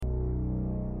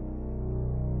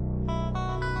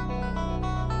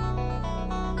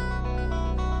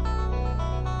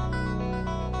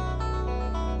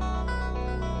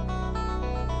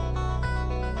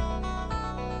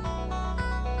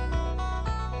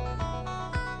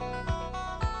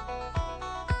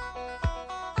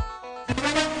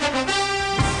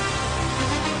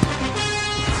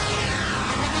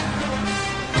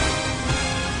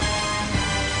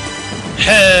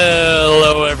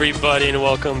everybody, and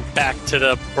welcome back to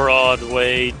the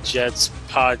Broadway Jets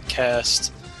podcast.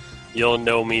 You'll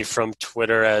know me from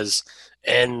Twitter as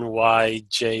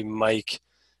NYJ Mike,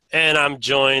 and I'm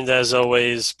joined, as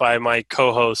always, by my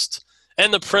co-host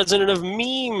and the president of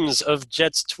memes of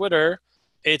Jets Twitter.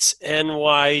 It's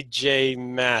NYJ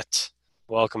Matt.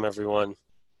 Welcome, everyone.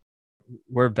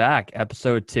 We're back,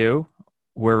 episode 2.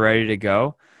 We're ready to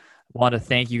go. Want to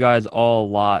thank you guys all a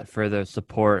lot for the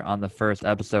support on the first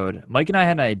episode. Mike and I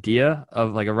had an idea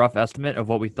of like a rough estimate of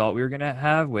what we thought we were going to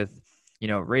have with,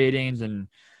 ratings and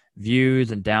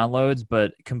views and downloads,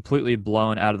 but completely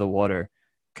blown out of the water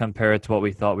compared to what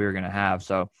we thought we were going to have.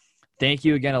 So thank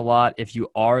you again a lot. If you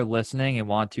are listening and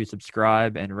want to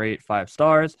subscribe and rate 5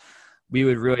 stars, we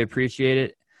would really appreciate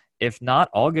it. If not,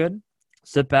 all good.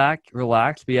 Sit back,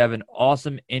 relax. We have an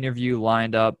awesome interview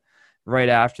lined up right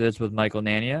after this with Michael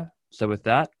Nania. So with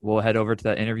that, we'll head over to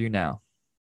that interview now.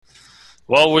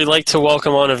 Well, we'd like to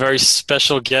welcome on a very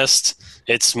special guest.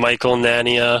 It's Michael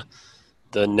Nania,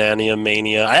 the Nania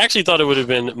Mania. I actually thought it would have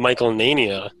been Michael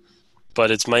Nania,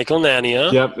 but it's Michael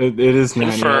Nania. Yep, it is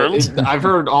confirmed. Nania. I've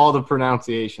heard all the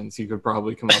pronunciations you could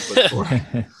probably come up with for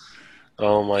it.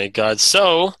 Oh, my God.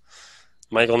 So,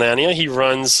 Michael Nania,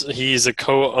 he's a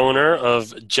co-owner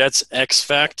of Jets X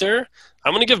Factor.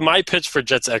 I'm going to give my pitch for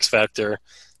Jets X Factor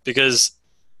because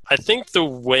I think the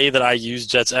way that I use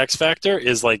Jets X Factor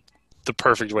is like the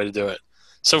perfect way to do it.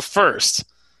 So first,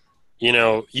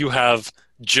 you have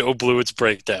Joe Blewett's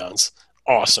breakdowns.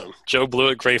 Awesome. Joe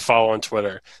Blewett, great follow on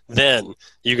Twitter. Then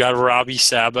you got Robbie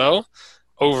Sabo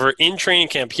over in training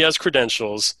camp. He has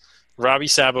credentials. Robbie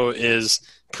Sabo is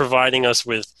providing us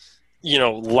with,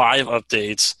 live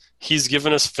updates. He's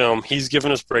given us film. He's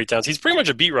given us breakdowns. He's pretty much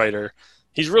a beat writer.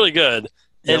 He's really good.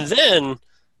 Yep. And then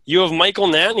you have Michael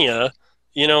Nania.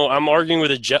 I'm arguing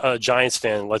with a Giants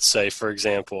fan, let's say, for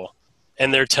example,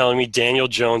 and they're telling me Daniel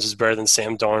Jones is better than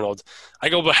Sam Darnold. I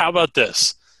go, but how about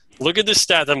this? Look at this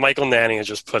stat that Michael Nania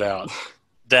just put out,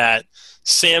 that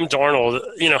Sam Darnold,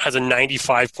 has a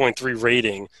 95.3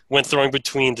 rating when throwing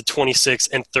between the 26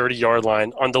 and 30-yard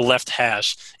line on the left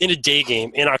hash in a day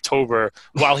game in October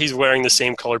while he's wearing the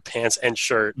same color pants and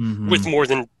shirt with more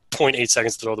than 0.8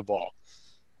 seconds to throw the ball.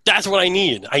 That's what I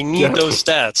need. I need those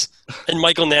stats, and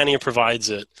Michael Nania provides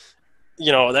it.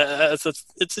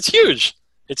 It's huge.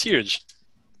 It's huge.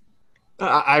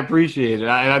 I appreciate it, and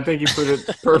I think you put it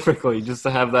perfectly. Just to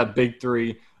have that big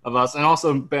three of us, and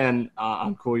also Ben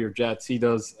on Cool Your Jets. He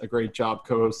does a great job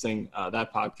co-hosting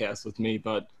that podcast with me.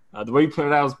 But the way you put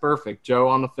it out was perfect. Joe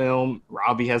on the film,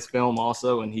 Robbie has film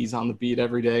also, and he's on the beat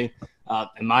every day.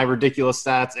 And my ridiculous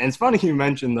stats. And it's funny you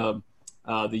mentioned the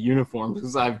uniform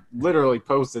because I've literally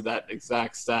posted that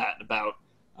exact stat about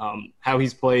how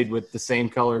he's played with the same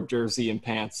color jersey and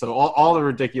pants. So all the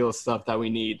ridiculous stuff that we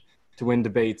need to win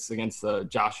debates against the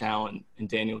Josh Allen and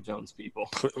Daniel Jones people.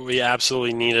 We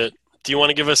absolutely need it. Do you want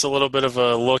to give us a little bit of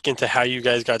a look into how you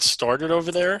guys got started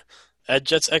over there at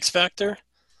Jets X Factor?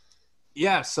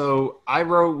 Yeah, so I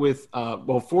wrote with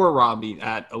for Robbie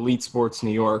at Elite Sports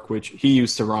New York, which he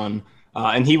used to run.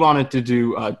 And he wanted to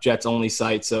do a Jets-only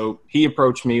site, so he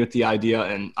approached me with the idea,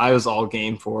 and I was all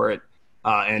game for it.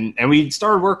 And we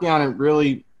started working on it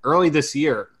really early this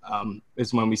year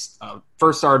is when we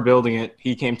first started building it.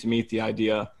 He came to me with the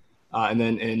idea, and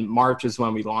then in March is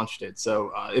when we launched it.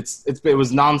 So it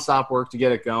was nonstop work to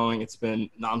get it going. It's been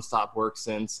nonstop work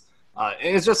since. And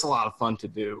it's just a lot of fun to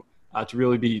do, to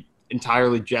really be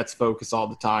entirely Jets focused all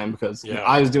the time because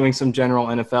I was doing some general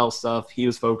NFL stuff. He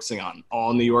was focusing on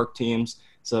all New York teams.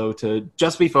 So to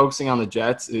just be focusing on the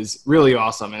Jets is really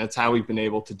awesome. And it's how we've been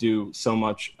able to do so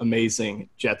much amazing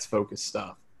Jets focused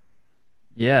stuff.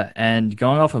 Yeah. And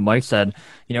going off what Mike said,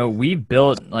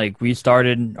 we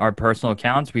started our personal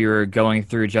accounts. We were going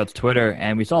through Jets Twitter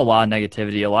and we saw a lot of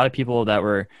negativity, a lot of people that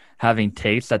were having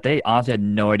takes that they honestly had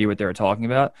no idea what they were talking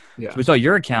about. Yeah. So we saw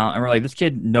your account and we're like, this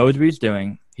kid knows what he's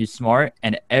doing. He's smart,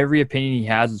 and every opinion he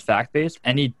has is fact-based,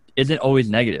 and he isn't always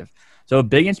negative. So a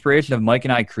big inspiration of Mike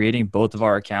and I creating both of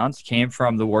our accounts came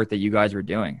from the work that you guys were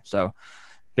doing. So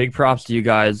big props to you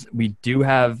guys. We do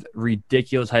have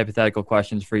ridiculous hypothetical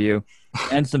questions for you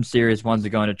and some serious ones that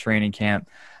go into training camp.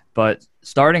 But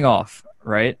starting off,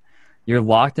 right, you're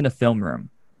locked in a film room.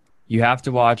 You have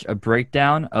to watch a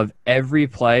breakdown of every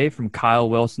play from Kyle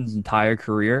Wilson's entire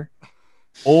career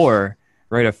or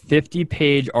write a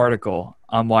 50-page article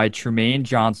on why Trumaine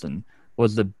Johnson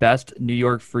was the best New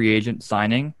York free agent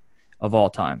signing of all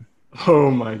time.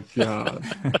 Oh, my God.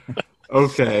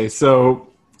 Okay, so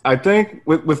I think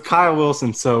with Kyle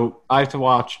Wilson, so I have to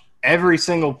watch every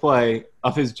single play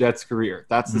of his Jets career.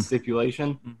 That's the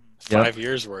stipulation. 5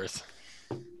 years worth.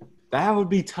 That would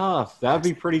be tough. That would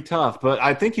be pretty tough. But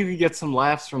I think you could get some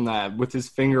laughs from that with his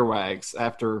finger wags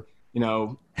after,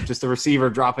 just a receiver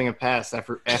dropping a pass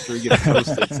after he gets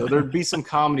toasted. So there'd be some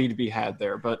comedy to be had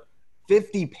there. But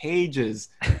 50 pages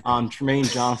on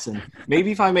Trumaine Johnson.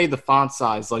 Maybe if I made the font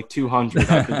size like 200,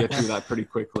 I could get through that pretty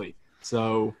quickly.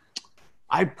 So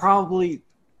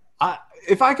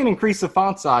if I can increase the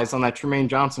font size on that Trumaine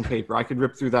Johnson paper, I could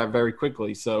rip through that very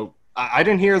quickly. So I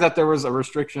didn't hear that there was a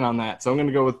restriction on that, so I'm going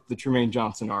to go with the Trumaine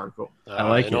Johnson article. I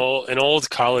like an old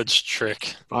college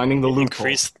trick. Finding the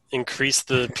loophole. Increase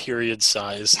the period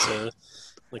size to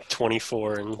like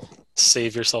 24 and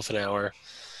save yourself an hour.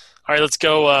 All right, let's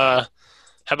go.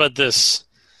 How about this,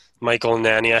 Michael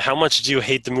Nania? How much do you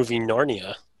hate the movie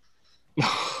Narnia?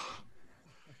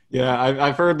 Yeah,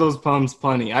 I've heard those puns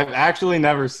plenty. I've actually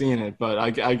never seen it, but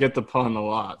I get the pun a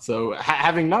lot. So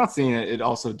having not seen it, it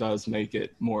also does make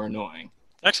it more annoying.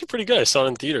 Actually pretty good. I saw it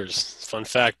in theaters. Fun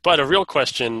fact. But a real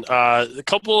question, a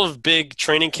couple of big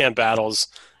training camp battles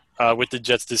with the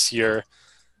Jets this year.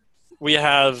 We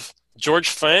have George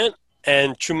Fant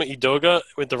and Chuma Edoga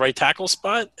with the right tackle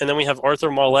spot, and then we have Arthur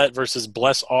Mollett versus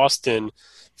Bless Austin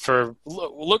for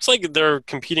looks like they're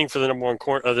competing for the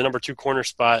number 2 corner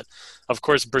spot. Of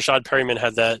course, Brashad Perryman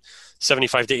had that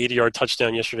 75 to 80 yard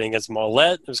touchdown yesterday against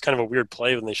Mollett. It was kind of a weird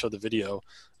play when they showed the video.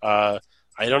 I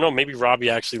don't know. Maybe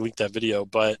Robbie actually leaked that video,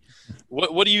 but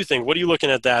what do you think? What are you looking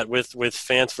at that with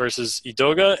Fant versus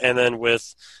Edoga, and then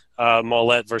with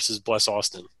Mollett versus Bless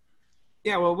Austin?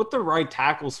 Yeah, well, with the right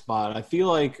tackle spot, I feel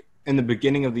like in the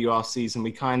beginning of the offseason,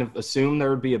 we kind of assumed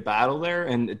there would be a battle there,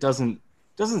 and it doesn't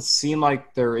seem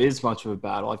like there is much of a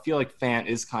battle. I feel like Fant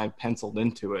is kind of penciled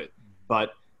into it.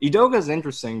 But Edoga is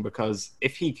interesting because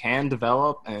if he can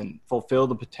develop and fulfill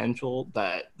the potential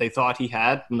that they thought he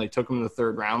had when they took him in the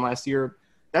 3rd round last year,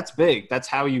 that's big. That's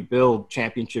how you build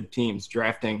championship teams,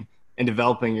 drafting and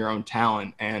developing your own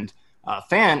talent. And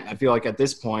Fant, I feel like at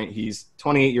this point, he's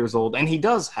 28 years old, and he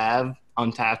does have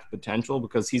untapped potential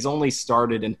because he's only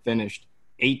started and finished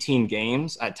 18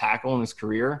 games at tackle in his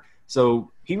career.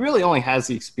 So he really only has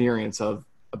the experience of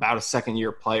about a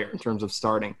second-year player in terms of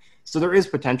starting. So there is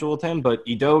potential with him, but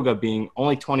Edoga, being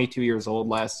only 22 years old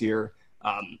last year,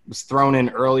 was thrown in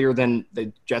earlier than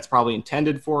the Jets probably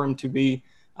intended for him to be,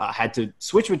 had to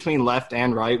switch between left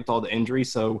and right with all the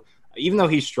injuries. So even though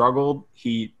he struggled,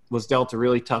 he was dealt a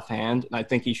really tough hand, and I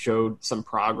think he showed some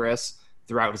progress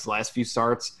throughout his last few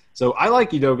starts. So I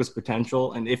like Edoga's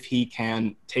potential, and if he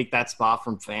can take that spot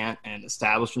from Fant and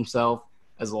establish himself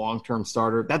as a long-term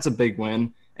starter, that's a big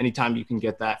win anytime you can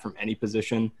get that from any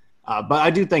position. But I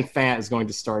do think Fant is going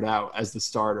to start out as the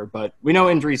starter. But we know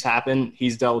injuries happen.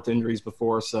 He's dealt with injuries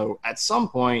before. So at some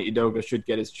point, Edoga should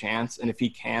get his chance. And if he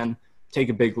can take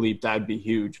a big leap, that would be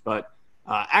huge. But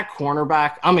at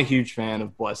cornerback, I'm a huge fan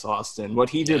of Bless Austin. What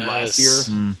he did last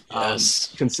year,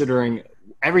 considering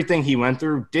everything he went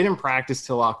through, didn't practice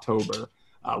till October,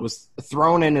 was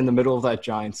thrown in the middle of that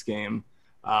Giants game.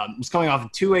 Was coming off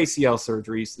of 2 ACL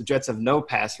surgeries. The Jets have no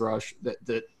pass rush.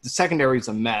 The secondary is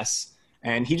a mess.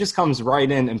 And he just comes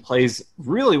right in and plays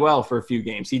really well for a few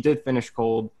games. He did finish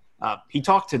cold. He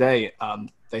talked today.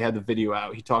 They had the video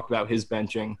out. He talked about his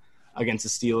benching against the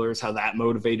Steelers, how that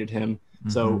motivated him. Mm-hmm.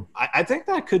 So I think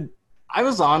that could – I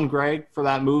was on Greg for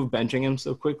that move, benching him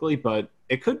so quickly, but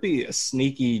it could be a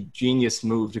sneaky genius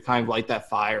move to kind of light that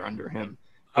fire under him.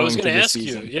 I was going to ask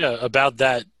you, about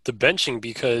that, the benching,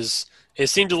 because it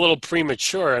seemed a little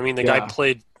premature. I mean, the guy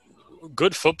played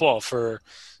good football for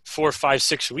 4, 5,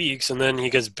 6 weeks, and then he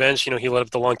gets benched. He let up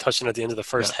the long touchdown at the end of the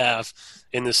first half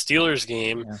in the Steelers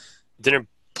game. Yeah. Didn't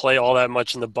play all that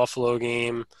much in the Buffalo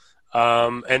game.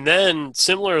 And then,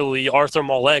 similarly, Arthur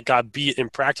Mollett got beat in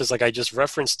practice, like I just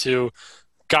referenced to,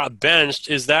 got benched.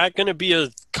 Is that going to be a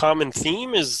common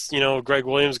theme? Is, Greg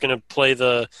Williams going to play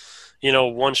the –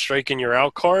 one strike and you're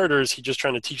out card, or is he just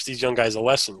trying to teach these young guys a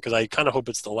lesson? Because I kind of hope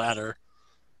it's the latter.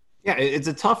 Yeah, it's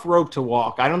a tough rope to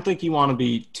walk. I don't think you want to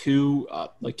be too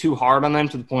hard on them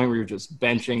to the point where you're just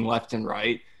benching left and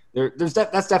right. That's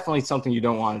definitely something you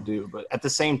don't want to do. But at the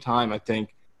same time, I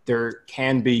think there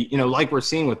can be, like we're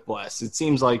seeing with Bless, it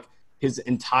seems like his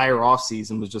entire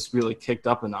offseason was just really kicked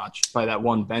up a notch by that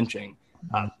one benching.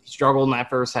 He struggled in that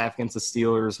first half against the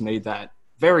Steelers, made that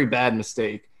very bad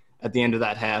mistake at the end of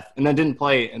that half, and then didn't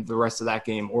play in the rest of that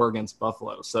game or against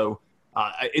Buffalo. So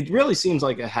it really seems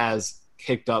like it has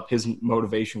kicked up his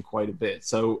motivation quite a bit.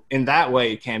 So in that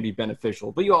way, it can be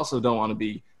beneficial, but you also don't want to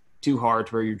be too hard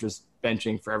to where you're just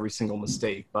benching for every single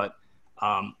mistake. But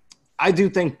I do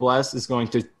think Bless is going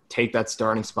to take that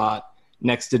starting spot.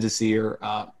 next to Desir.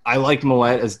 I like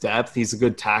Millette as depth. He's a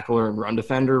good tackler and run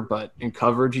defender, but in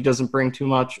coverage, he doesn't bring too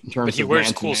much in terms of But he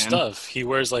wears cool man-to-man. stuff. He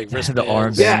wears like The wristbands.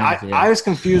 armbands. Yeah, I was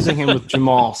confusing him with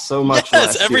Jamal so much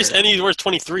Yes, last year. and he wears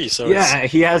 23. So it's, Yeah,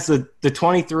 he has the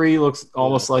 23 looks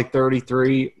almost like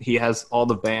 33. He has all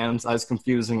the bands. I was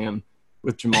confusing him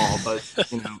with Jamal, but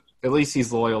at least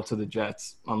he's loyal to the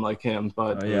Jets, unlike him.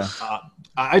 But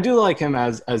I do like him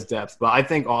as depth. But I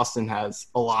think Austin has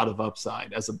a lot of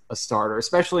upside as a starter,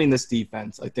 especially in this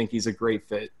defense. I think he's a great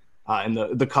fit in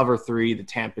the cover 3, the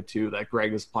Tampa 2 that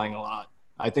Greg is playing a lot.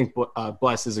 I think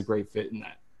Bless is a great fit in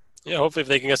that. Yeah, hopefully if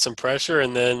they can get some pressure.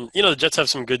 And then, the Jets have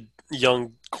some good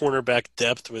young cornerback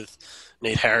depth with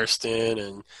Nate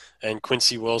Hairston and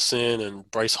Quincy Wilson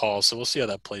and Bryce Hall. So we'll see how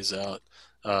that plays out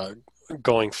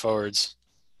going forwards.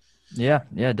 Yeah,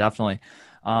 definitely.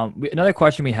 Another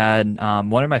question we had,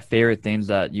 one of my favorite things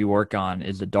that you work on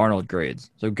is the Darnold grades.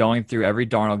 So going through every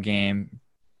Darnold game,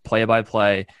 play by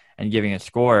play, and giving a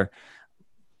score.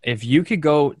 If you could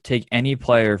go take any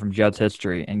player from Jets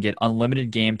history and get unlimited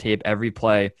game tape every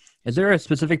play, is there a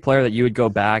specific player that you would go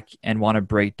back and want to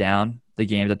break down the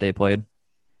games that they played?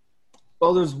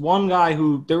 Well, there's one guy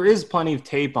who there is plenty of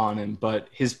tape on him, but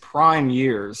his prime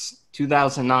years,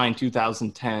 2009,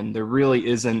 2010, there really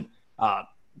isn't.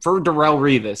 For Darrelle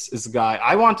Revis is the guy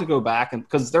I want to go back, and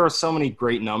because there are so many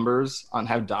great numbers on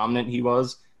how dominant he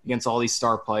was against all these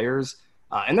star players,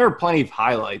 and there are plenty of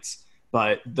highlights.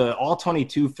 But the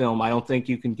All-22 film, I don't think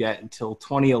you can get until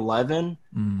 2011.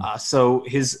 So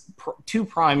his 2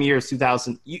 prime years,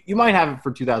 2000, you might have it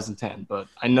for 2010, but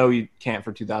I know you can't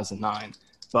for 2009.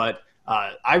 But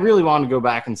I really want to go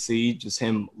back and see just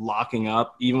him locking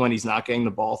up, even when he's not getting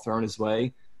the ball thrown his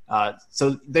way.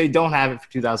 So they don't have it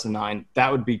for 2009. That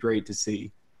would be great to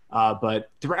see. But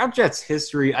throughout Jets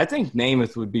history, I think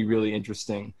Namath would be really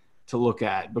interesting to look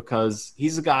at because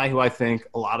he's a guy who I think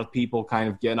a lot of people kind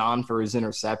of get on for his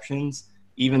interceptions,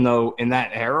 even though in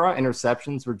that era,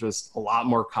 interceptions were just a lot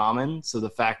more common. So the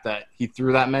fact that he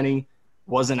threw that many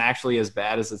wasn't actually as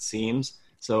bad as it seems.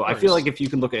 So I feel like if you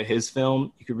can look at his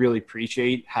film, you could really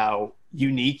appreciate how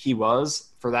unique he was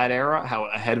for that era, how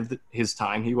ahead of his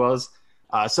time he was.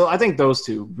 So I think those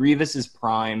two, Revis is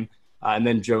prime, and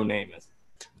then Joe Namath.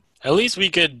 At least we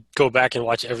could go back and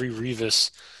watch every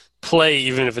Revis play,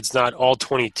 even if it's not all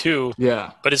 22.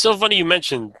 Yeah. But it's so funny you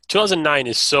mentioned 2009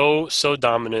 is so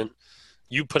dominant.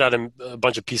 You put out a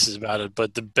bunch of pieces about it,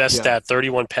 but the best stat,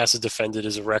 31 passes defended,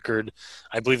 is a record.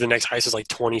 I believe the next highest is like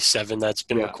 27 that's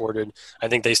been recorded. I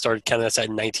think they started counting that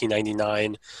in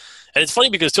 1999. And it's funny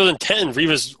because 2010,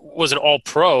 Revis was an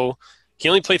all-pro. He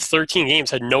only played 13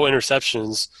 games, had no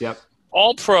interceptions. Yep.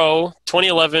 All-pro,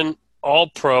 2011,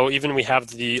 all-pro, even we have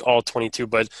the all-22.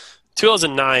 But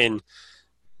 2009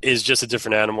 is just a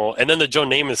different animal. And then the Joe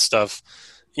Namath stuff,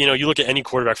 you look at any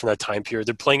quarterback from that time period.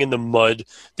 They're playing in the mud.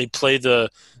 They play the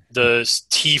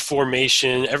T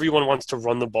formation. Everyone wants to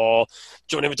run the ball.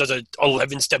 Joe Namath does a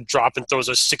 11-step drop and throws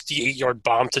a 68-yard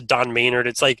bomb to Don Maynard.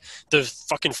 It's like the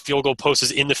fucking field goal post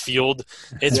is in the field.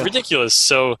 It's ridiculous.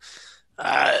 So,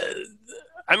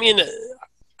 I mean,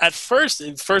 at first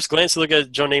glance, you look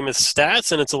at Joe Namath's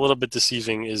stats, and it's a little bit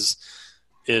deceiving. Is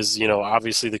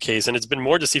obviously the case, and it's been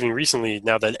more deceiving recently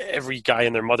now that every guy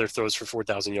and their mother throws for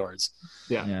 4,000 yards.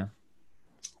 Yeah.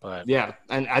 But,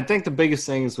 and I think the biggest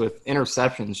thing is with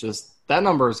interceptions, just that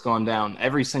number has gone down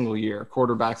every single year.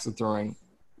 Quarterbacks are throwing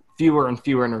fewer and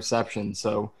fewer interceptions.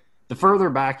 So the further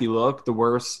back you look, the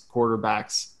worse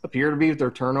quarterbacks appear to be with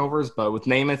their turnovers. But with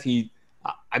Namath,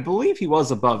 I believe he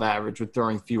was above average with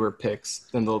throwing fewer picks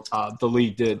than the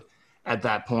league did at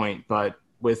that point. But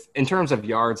in terms of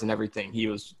yards and everything, he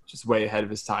was just way ahead of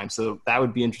his time. So that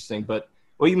would be interesting. But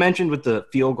what you mentioned with the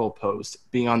field goal post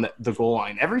being on the goal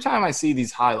line, every time I see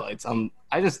these highlights,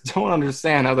 I just don't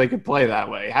understand how they could play that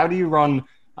way. How do you run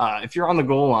if you're on the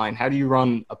goal line, how do you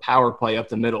run a power play up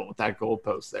the middle with that goal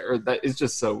post there? That is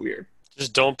just so weird.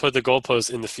 Just don't put the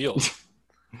goalpost in the field.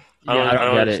 I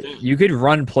don't get it. You could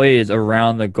run plays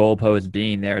around the goalpost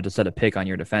being there to set a pick on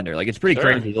your defender. Like, it's pretty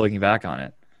crazy looking back on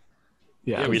it.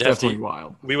 Yeah, we'd definitely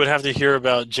wild. We would have to hear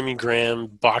about Jimmy Graham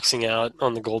boxing out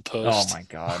on the goalpost. Oh, my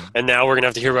God. And now we're going to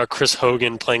have to hear about Chris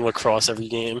Hogan playing lacrosse every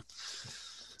game.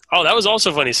 Oh, that was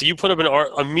also funny. So you put up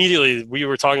immediately, we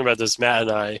were talking about this, Matt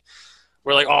and I.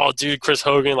 We're like, oh, dude, Chris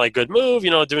Hogan, like, good move,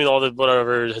 doing all the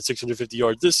whatever, had 650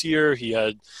 yards this year. He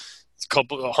had a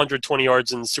couple 120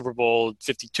 yards in Super Bowl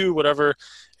 52, whatever.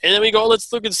 And then we go,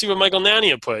 let's look and see what Michael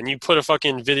Nania put. And you put a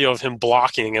fucking video of him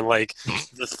blocking in, like,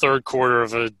 the third quarter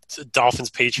of a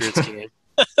Dolphins-Patriots game.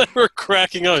 We're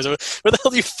cracking up. Where the hell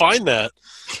do you find that?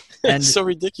 It's so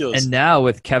ridiculous. And now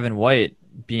with Kevin White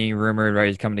being rumored, right?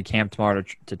 He's coming to camp tomorrow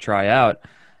to try out.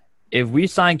 If we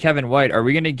sign Kevin White, are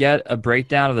we going to get a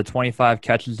breakdown of the 25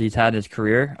 catches he's had in his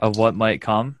career of what might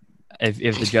come if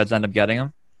the Jets end up getting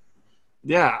him?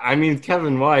 Yeah, I mean,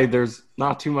 Kevin White, there's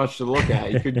not too much to look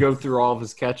at. You could go through all of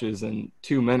his catches in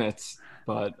 2 minutes.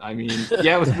 But, I mean,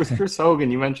 yeah, with Chris Hogan,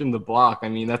 you mentioned the block. I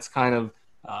mean, that's kind of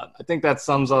I think that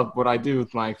sums up what I do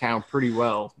with my account pretty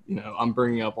well. You know, I'm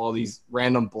bringing up all these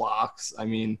random blocks. I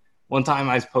mean, one time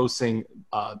I was posting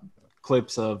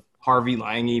clips of Harvey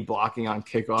Lange blocking on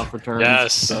kickoff returns.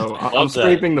 Yes, so I'm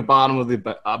scraping the bottom of the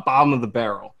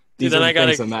barrel. These are the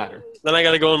things that matter. Then I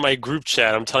got to go in my group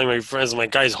chat. I'm telling my friends, I'm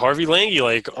like, guys, Harvey Lange,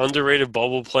 like underrated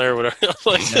bubble player, whatever.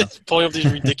 Pulling up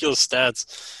these ridiculous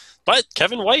stats. But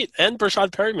Kevin White and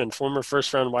Brashad Perryman, former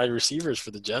first-round wide receivers for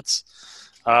the Jets.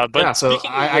 So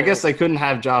I guess they couldn't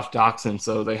have Josh Doxson,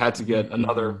 so they had to get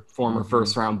another former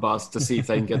first-round bust to see if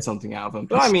they can get something out of him.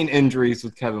 But, I mean, injuries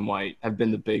with Kevin White have been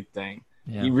the big thing.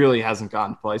 Yeah. He really hasn't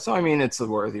gotten to play. So, I mean, it's a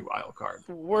worthy wild card.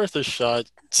 Worth a shot.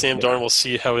 Sam Darnold will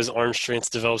see how his arm strength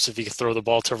develops if he can throw the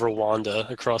ball to Rwanda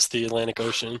across the Atlantic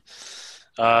Ocean.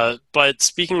 But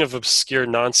speaking of obscure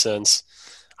nonsense,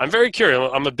 I'm very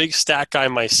curious. I'm a big stat guy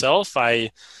myself.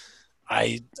 I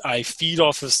feed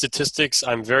off of statistics.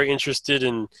 I'm very interested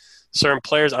in certain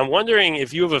players. I'm wondering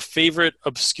if you have a favorite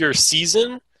obscure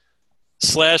season /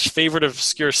 favorite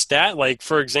obscure stat. Like,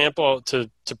 for example, to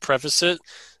preface it,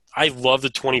 I love the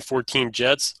 2014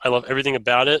 Jets. I love everything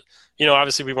about it. You know,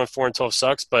 obviously we went 4-12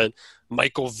 sucks, but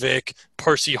Michael Vick,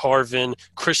 Percy Harvin,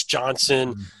 Chris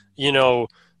Johnson, you know,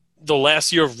 the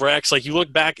last year of Rex, like you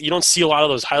look back, you don't see a lot of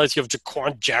those highlights. You have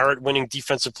Jaquan Jarrett winning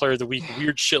Defensive Player of the Week,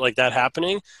 weird shit like that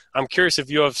happening. I'm curious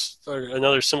if you have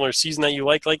another similar season that you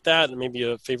like that, and maybe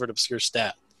a favorite obscure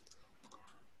stat.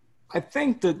 I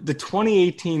think that the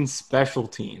 2018 special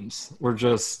teams were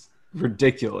just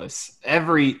ridiculous.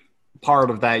 Every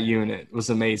part of that unit was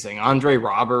amazing. Andre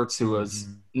Roberts, who was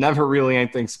never really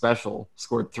anything special,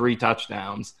 scored 3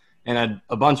 touchdowns and had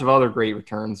a bunch of other great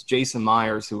returns. Jason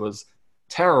Myers, who was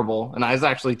terrible, and I was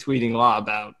actually tweeting a lot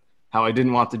about how I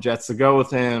didn't want the Jets to go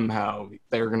with him, how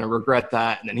they were going to regret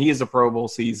that, and then he has a Pro Bowl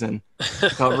season.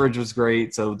 Coverage was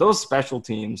great. So those special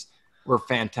teams were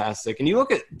fantastic. And you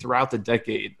look at throughout the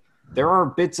decade, there are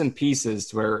bits and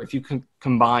pieces where if you can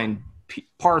combine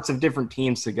parts of different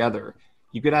teams together,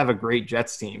 you could have a great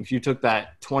Jets team. If you took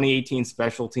that 2018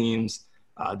 special teams,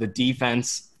 the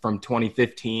defense from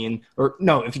 2015,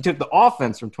 if you took the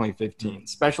offense from 2015,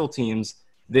 special teams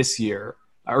this year,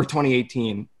 or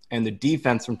 2018, and the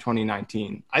defense from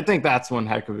 2019, I think that's one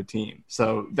heck of a team.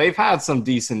 So they've had some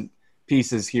decent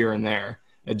pieces here and there.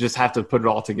 They just have to put it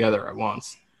all together at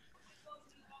once.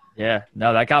 Yeah,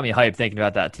 no, that got me hyped thinking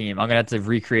about that team. I'm going to have to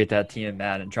recreate that team in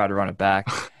Madden and try to run it back.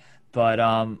 But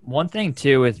one thing,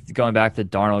 too, with going back to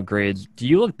Darnold grades, do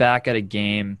you look back at a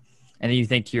game and then you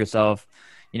think to yourself,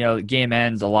 you know, the game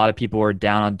ends, a lot of people were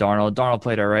down on Darnold. Darnold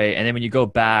played all right. And then when you go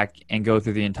back and go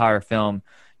through the entire film,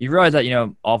 you realize that, you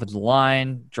know, offensive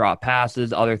line, drop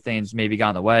passes, other things maybe got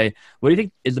in the way. What do you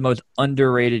think is the most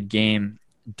underrated game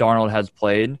Darnold has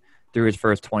played through his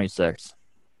first 26?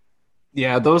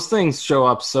 Yeah, those things show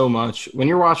up so much. When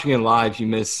you're watching it live, you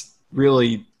miss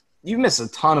a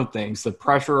ton of things. The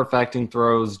pressure affecting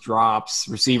throws, drops,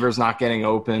 receivers not getting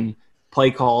open,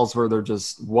 play calls where there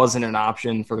just wasn't an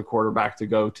option for the quarterback to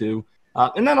go to.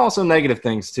 And then also negative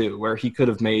things too, where he could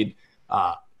have made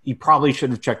he probably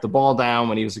should have checked the ball down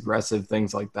when he was aggressive,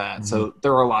 things like that. Mm-hmm. So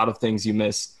there are a lot of things you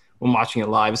miss when watching it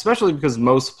live, especially because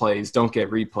most plays don't get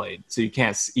replayed. So you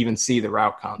can't even see the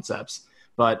route concepts.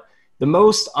 But the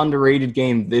most underrated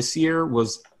game this year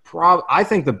was I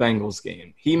think the Bengals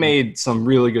game. He made some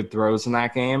really good throws in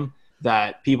that game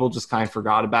that people just kind of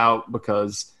forgot about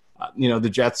because, the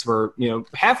Jets were,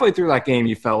 halfway through that game,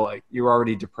 you felt like you were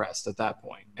already depressed at that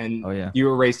point, and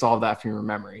you erased all of that from your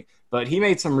memory. But he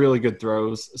made some really good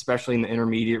throws, especially in the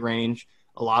intermediate range,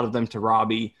 a lot of them to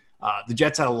Robbie. The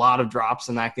Jets had a lot of drops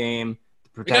in that game. The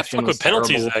protection was terrible.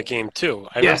 Penalties in that game, too.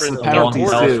 I remember the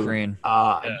penalties, too.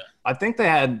 I think they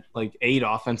had like 8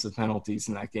 offensive penalties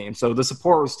in that game. So the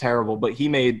support was terrible, but he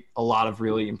made a lot of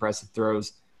really impressive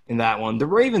throws in that one. The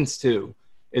Ravens, too,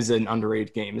 is an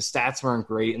underrated game. His stats weren't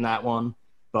great in that one,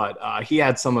 but he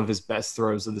had some of his best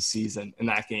throws of the season in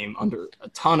that game under a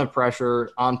ton of pressure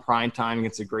on prime time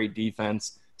against a great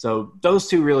defense. So those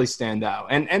two really stand out.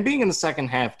 And being in the second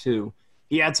half, too,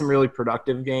 he had some really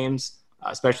productive games,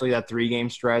 especially that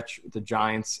 3-game stretch with the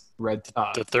Giants,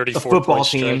 the 34 football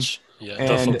team. Stretch. Yeah,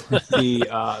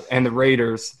 and the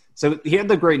Raiders. So he had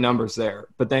the great numbers there,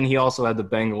 but then he also had the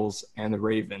Bengals and the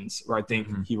Ravens, where I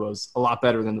think he was a lot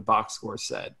better than the box score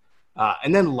said.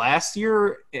 And then last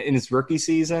year in his rookie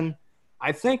season,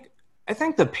 I think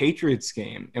the Patriots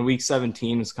game in Week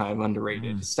 17 was kind of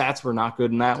underrated. His stats were not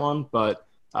good in that one, but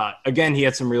again, he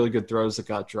had some really good throws that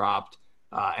got dropped,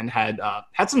 and had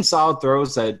some solid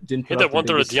throws that didn't. He had that one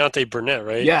throw to Deontay Burnett,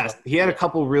 right? Yeah, he had a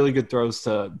couple really good throws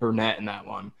to Burnett in that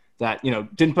one that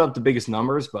didn't put up the biggest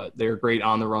numbers, but they were great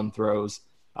on the run throws.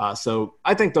 So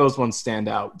I think those ones stand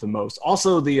out the most.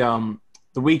 Also, the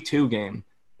Week 2 game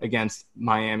against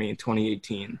Miami in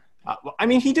 2018. I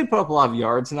mean, he did put up a lot of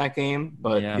yards in that game,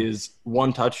 but his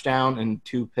 1 touchdown and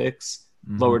 2 picks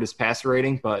lowered his passer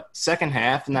rating. But second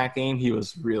half in that game, he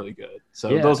was really good.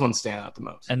 So those ones stand out the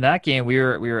most. And that game we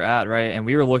were at, right, and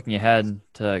we were looking ahead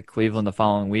to Cleveland the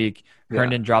following week.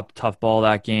 Herndon dropped a tough ball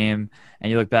that game,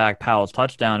 and you look back, Powell's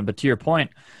touchdown. But to your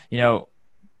point,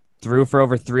 threw for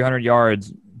over 300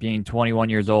 yards, being 21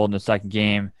 years old in the second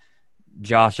game.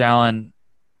 Josh Allen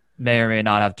may or may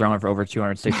not have thrown for over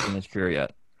 260 in his career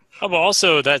yet. Oh, but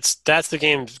also that's the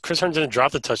game. Chris Herndon didn't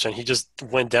drop the touchdown. He just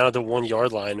went down at the 1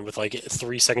 yard line with like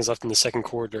 3 seconds left in the second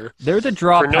quarter. There was a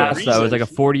drop pass though. It was like a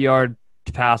 40-yard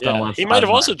pass on the left. He might have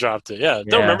also dropped it. Yeah.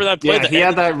 Don't remember that play. Yeah, he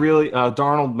had that really.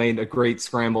 Darnold made a great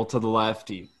scramble to the left.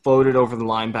 He floated over the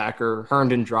linebacker.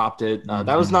 Herndon dropped it.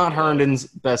 That was not Herndon's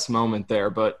best moment there,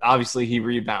 but obviously he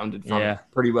rebounded from it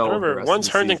pretty well. I remember once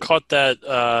Herndon caught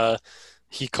that.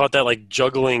 He caught that like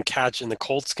juggling catch in the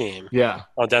Colts game. Yeah.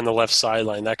 On down the left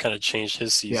sideline. That kind of changed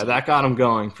his season. Yeah, that got him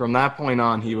going. From that point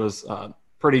on, he was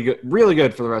pretty good, really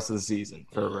good for the rest of the season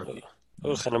for a rookie.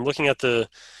 And I'm looking at the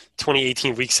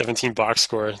 2018 Week 17 box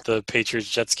score, the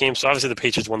Patriots-Jets game. So obviously the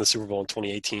Patriots won the Super Bowl in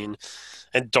 2018.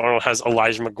 And Darnold has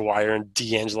Elijah McGuire and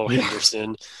D'Angelo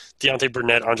Henderson, Deontay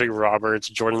Burnett, Andre Roberts,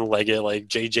 Jordan Leggett, like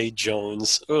J.J.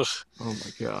 Jones. Ugh. Oh,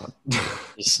 my God.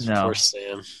 Poor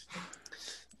Sam.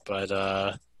 But,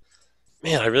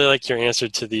 man, I really like your answer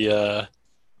to the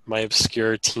my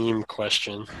obscure team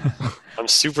question. I'm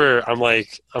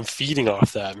feeding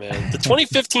off that, man. The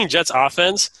 2015 Jets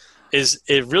offense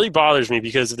it really bothers me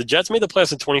because if the Jets made the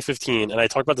playoffs in 2015, and I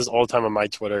talk about this all the time on my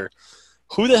Twitter,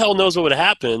 who the hell knows what would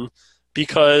happen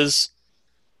because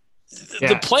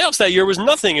the playoffs that year was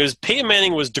nothing. It was Peyton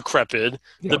Manning was decrepit.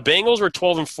 The Bengals were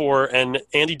 12-4, and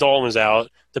Andy Dalton was out.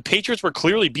 The Patriots were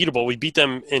clearly beatable. We beat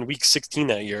them in Week 16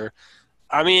 that year.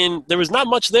 I mean, there was not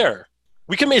much there.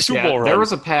 We could make a Super Bowl run. There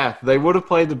was a path. They would have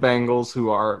played the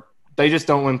Bengals, they just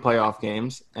don't win playoff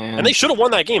games. And they should have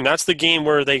won that game. That's the game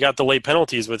where they got the late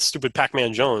penalties with stupid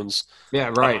Pac-Man Jones.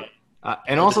 Yeah, right.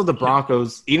 And also the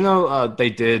Broncos, even though they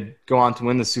did go on to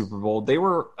win the Super Bowl, they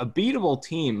were a beatable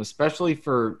team, especially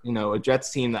for, a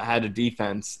Jets team that had a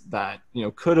defense that,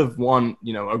 could have won,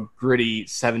 a gritty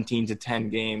 17-10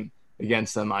 game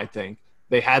against them, I think.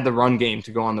 They had the run game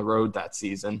to go on the road that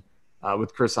season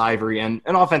with Chris Ivory and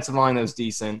an offensive line that was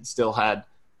decent, still had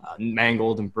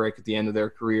Mangold and Brick at the end of their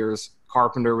careers.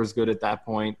 Carpenter was good at that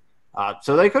point.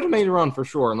 So they could have made a run for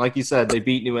sure. And like you said, they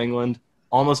beat New England.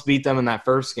 Almost beat them in that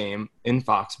first game in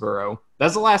Foxborough.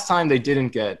 That's the last time they didn't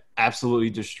get absolutely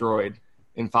destroyed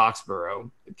in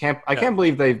Foxborough. I can't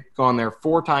believe they've gone there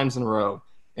 4 times in a row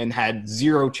and had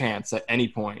 0 chance at any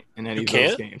point in any of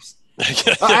those games.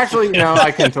 Actually, no,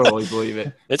 I can totally believe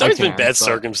it. It's always been bad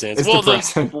circumstances. Well,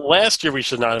 last year we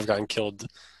should not have gotten killed.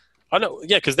 I know,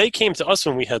 because they came to us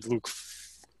when we had Luke.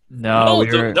 No, we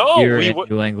were in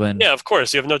New England. Yeah, of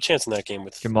course. You have no chance in that game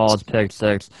with Jamal's pick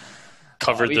 6.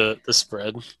 Covered the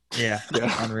spread. Yeah,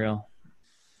 unreal.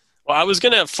 Well, I was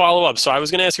going to follow up, so I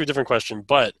was going to ask you a different question,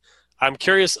 but I'm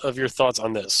curious of your thoughts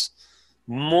on this.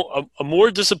 A more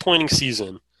disappointing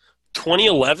season,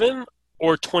 2011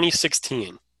 or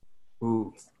 2016?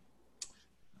 Ooh.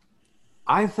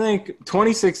 I think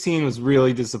 2016 was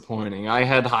really disappointing. I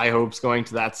had high hopes going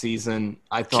to that season.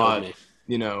 I thought,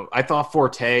 I thought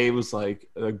Forte was like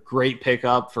a great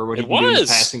pickup for what he could do in the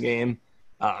passing game.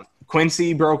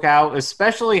 Quincy broke out,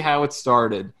 especially how it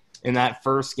started in that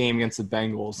first game against the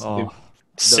Bengals.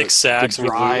 6 sacks, the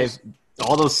drive,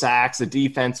 all those sacks. The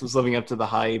defense was living up to the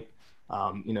hype.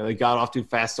 They got off to a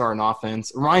fast start on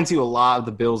offense. It reminds you a lot of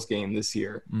the Bills game this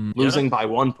year, losing by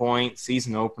 1 point,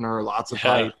 season opener, lots of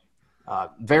hype.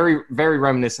 Very, very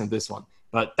reminiscent of this one.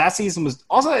 But that season was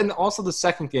also the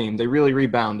second game. They really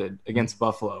rebounded against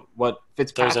Buffalo. That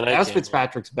was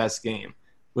Fitzpatrick's best game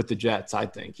with the Jets, I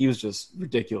think. He was just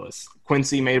ridiculous.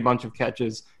 Quincy made a bunch of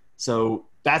catches. So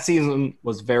that season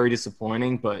was very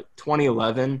disappointing. But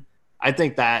 2011, I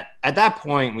think that at that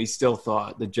point we still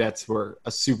thought the Jets were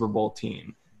a Super Bowl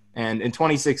team. And in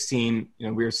 2016,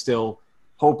 we were still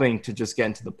hoping to just get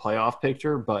into the playoff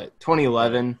picture. But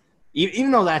 2011,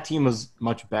 even though that team was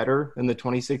much better than the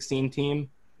 2016 team,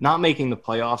 not making the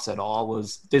playoffs at all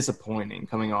was disappointing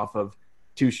coming off of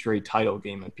 2 straight title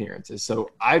game appearances.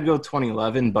 So I'd go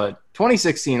 2011, but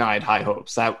 2016 I had high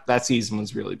hopes. That season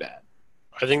was really bad.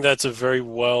 I think that's a very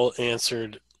well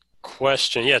answered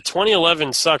question. Yeah,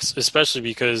 2011 sucks, especially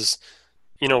because,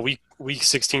 week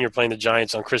 16 you're playing the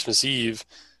Giants on Christmas Eve.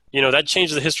 That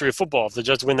changed the history of football. If the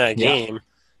Jets win that game,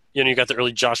 you got the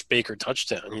early Josh Baker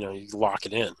touchdown. You lock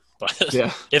it in. But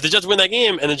if the Jets win that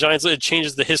game and the Giants, it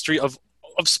changes the history of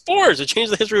sports. It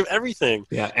changed the history of everything.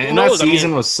 Yeah, and that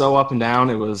season was so up and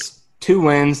down. It was 2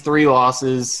 wins, 3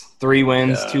 losses, 3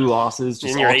 wins, 2 losses,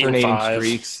 just alternating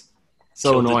streaks.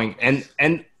 So annoying.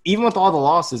 And even with all the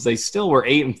losses, they still were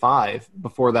 8-5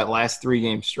 before that last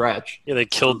 3-game stretch. Yeah, they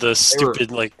killed the stupid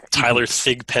Tyler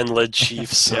Thigpen-led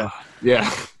Chiefs.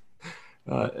 Yeah.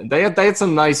 They had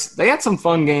some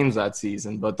fun games that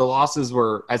season, but the losses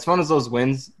were as fun as those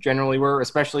wins generally were,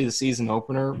 especially the season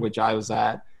opener, which I was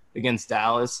at against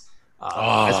Dallas.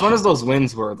 As fun as those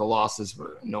wins were, the losses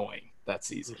were annoying that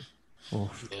season. Yeah,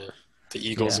 the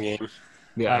Eagles game.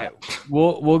 Yeah, right.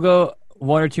 We'll go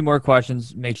 1 or 2 more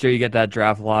questions. Make sure you get that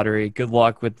draft lottery. Good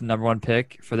luck with the number 1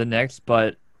 pick for the Knicks.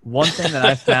 But one thing that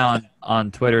I found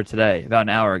on Twitter today, about an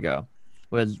hour ago,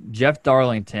 was Jeff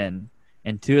Darlington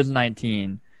in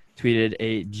 2019 tweeted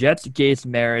a Jets-Gase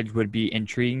marriage would be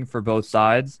intriguing for both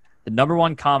sides. The number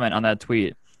 1 comment on that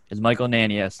tweet is Michael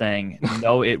Nania saying,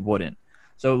 no, it wouldn't.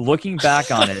 So looking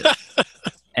back on it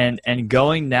and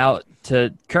going now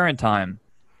to current time,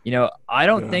 I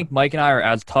don't think Mike and I are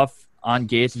as tough on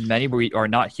Gase as many. We are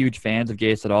not huge fans of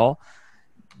Gase at all.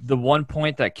 The one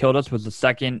point that killed us was the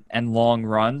second and long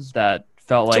runs that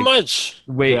felt like too much.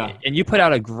 And you put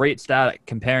out a great stat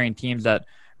comparing teams that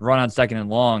run on second and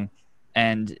long,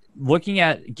 and looking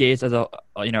at Gase as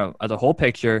a whole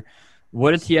picture.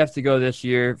 What does he have to go this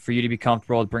year for you to be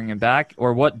comfortable with bringing him back,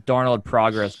 or what Darnold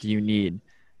progress do you need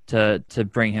to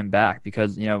bring him back?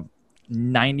 Because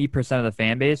 90% of the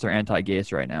fan base are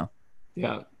anti-Gase right now.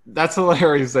 Yeah, that's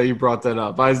hilarious that you brought that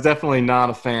up. I was definitely not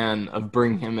a fan of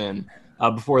bringing him in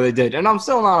before they did, and I'm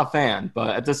still not a fan.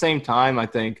 But at the same time, I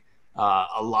think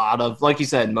a lot of, like you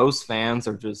said, most fans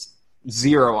are just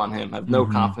zero on him, have no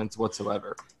confidence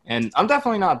whatsoever. And I'm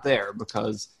definitely not there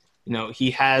because he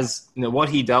has what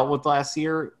he dealt with last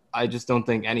year. I just don't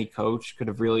think any coach could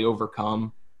have really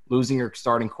overcome losing your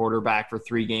starting quarterback for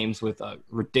 3 games with a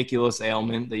ridiculous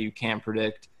ailment that you can't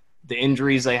predict, the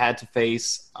injuries they had to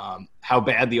face, how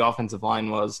bad the offensive line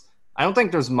was. I don't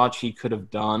think there's much he could have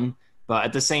done, but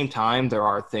at the same time, there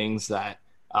are things that,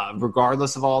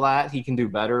 regardless of all that, he can do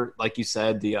better. Like you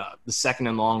said, the second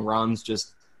and long runs,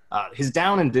 just his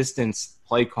down and distance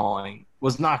play calling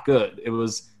was not good. It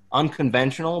was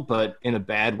unconventional, but in a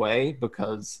bad way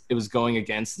because it was going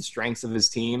against the strengths of his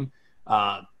team.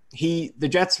 The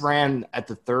Jets ran at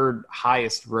the 3rd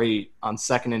highest rate on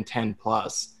 2nd and 10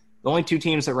 plus. The only 2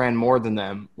 teams that ran more than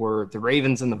them were the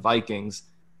Ravens and the Vikings.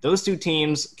 Those 2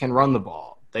 teams can run the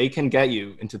ball. They can get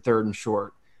you into 3rd and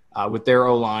short with their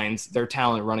O-lines, their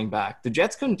talent running back. The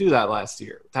Jets couldn't do that last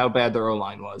year with how bad their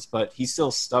O-line was, but he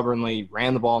still stubbornly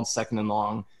ran the ball in 2nd and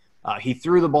long. He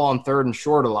threw the ball in 3rd and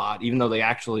short a lot, even though they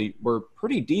actually were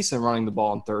pretty decent running the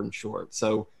ball in 3rd and short.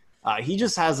 So he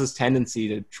just has this tendency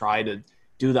to try to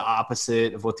do the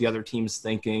opposite of what the other team's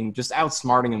thinking, just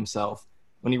outsmarting himself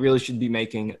when he really should be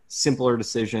making simpler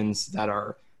decisions that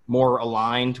are more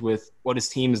aligned with what his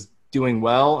team is doing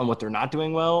well and what they're not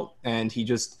doing well. And he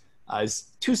just is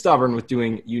too stubborn with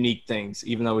doing unique things,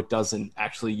 even though it doesn't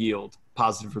actually yield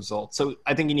positive results. So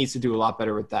I think he needs to do a lot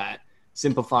better with that,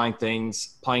 simplifying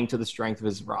things, playing to the strength of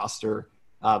his roster.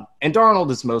 And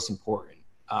Darnold is most important.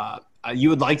 You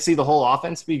would like to see the whole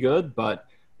offense be good, but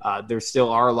there still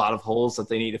are a lot of holes that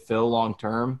they need to fill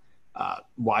long-term.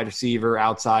 Wide receiver,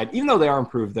 outside, even though they are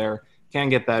improved there, can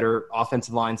get better.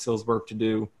 Offensive line still has work to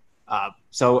do.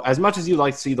 So as much as you'd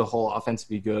like to see the whole offense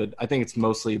be good, I think it's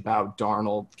mostly about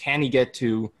Darnold. Can he get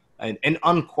to an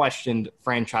unquestioned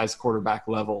franchise quarterback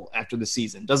level after the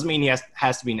season? Doesn't mean he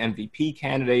has to be an MVP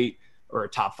candidate or a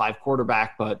top 5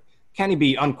 quarterback, but can he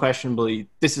be unquestionably,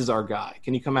 this is our guy?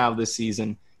 Can he come out of this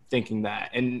season thinking that?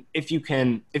 And if you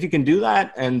can do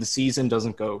that and the season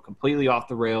doesn't go completely off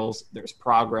the rails, there's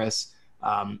progress,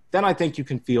 then I think you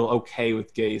can feel okay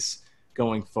with Gase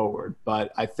going forward.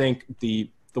 But I think the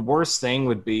worst thing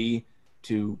would be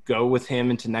to go with him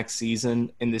into next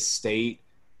season in this state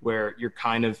where you're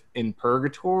kind of in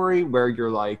purgatory, where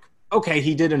you're like, okay,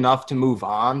 he did enough to move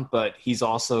on, but he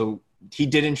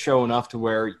didn't show enough to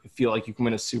where you feel like you can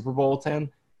win a Super Bowl with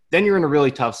him. Then you're in a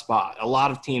really tough spot. A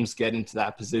lot of teams get into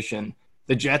that position.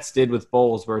 The Jets did with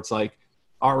Bowles, where it's like,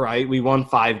 all right, we won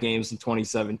 5 games in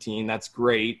 2017. That's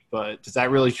great, but does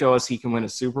that really show us he can win a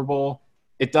Super Bowl?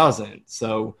 it doesn't.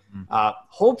 So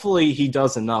hopefully he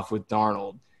does enough with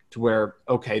Darnold to where,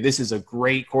 okay, this is a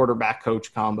great quarterback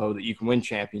coach combo that you can win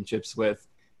championships with.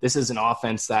 This is an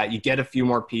offense that you get a few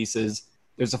more pieces.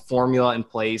 There's a formula in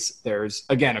place. There's,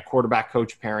 again, a quarterback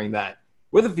coach pairing that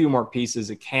with a few more pieces,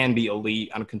 it can be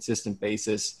elite on a consistent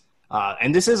basis.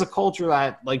 And this is a culture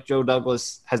that, like Joe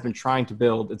Douglas has been trying to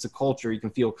build. It's a culture you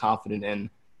can feel confident in,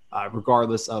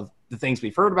 regardless of the things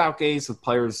we've heard about Gase with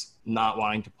players not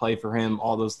wanting to play for him,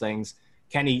 all those things.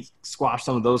 Can he squash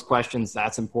some of those questions?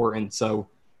 That's important. So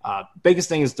biggest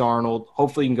thing is Darnold.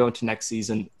 Hopefully you can go into next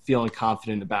season feeling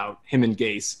confident about him and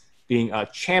Gase being a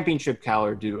championship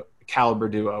caliber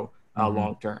duo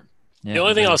long term. Yeah, the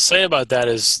only thing I'll say about that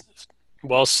is,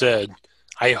 well said.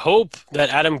 I hope that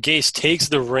Adam Gase takes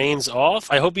the reins off.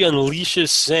 I hope he unleashes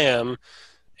Sam,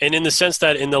 and in the sense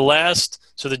that in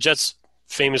the Jets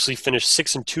famously finished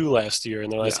 6-2 last year in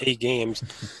their last 8 games.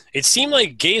 It seemed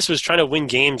like Gase was trying to win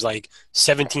games like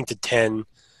 17-10,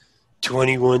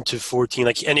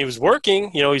 21-14, and it was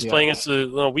working. He's playing against a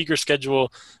little weaker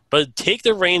schedule, but take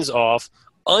the reins off,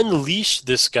 unleash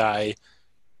this guy,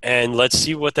 and let's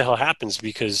see what the hell happens.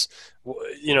 Because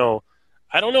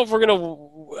I don't know if we're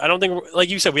gonna. I don't think, like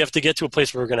you said, we have to get to a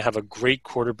place where we're gonna have a great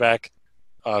quarterback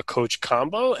coach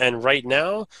combo. And right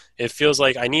now, it feels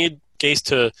like I need Gase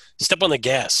to step on the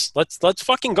gas. Let's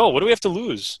fucking go. What do we have to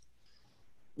lose?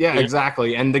 Yeah,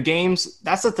 exactly. And the games,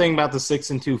 that's the thing about the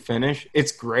 6-2 finish.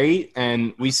 It's great,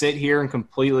 and we sit here and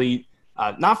completely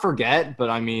not forget, but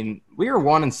I mean, we were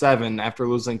 1-7 after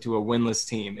losing to a winless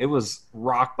team. It was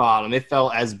rock bottom. It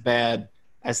felt as bad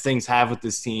as things have with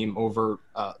this team over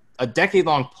a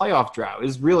decade-long playoff drought. It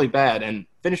was really bad, and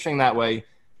finishing that way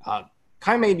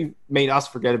kind of made us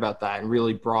forget about that and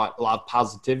really brought a lot of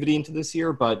positivity into this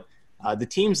year. But the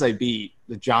teams they beat,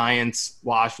 the Giants,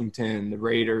 Washington, the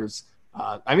Raiders,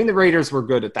 the Raiders were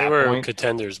good at that point. They were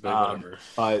contenders, but whatever.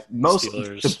 But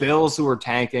the Bills, who were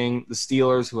tanking, the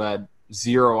Steelers, who had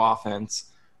zero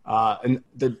offense, and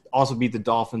also beat the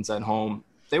Dolphins at home.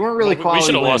 They weren't really quality We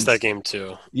should have wins. lost that game,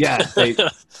 too. Yeah, they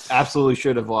absolutely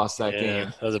should have lost that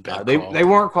game. That was a bad call. They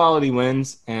weren't quality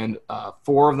wins, and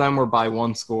 4 of them were by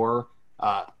 1 score.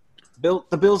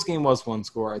 The Bills game was 1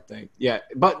 score, I think. Yeah,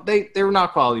 but they were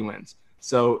not quality wins.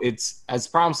 So it's as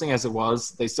promising as it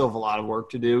was. They still have a lot of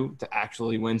work to do to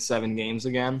actually win 7 games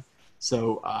again.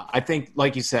 So I think,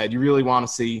 like you said, you really want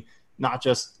to see not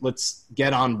just let's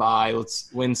get on by, let's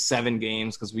win 7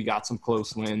 games because we got some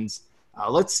close wins.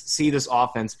 Let's see this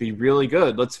offense be really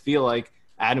good. Let's feel like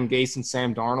Adam Gase and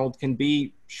Sam Darnold can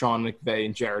be Sean McVay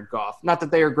and Jared Goff. Not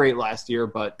that they were great last year,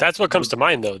 but that's what comes to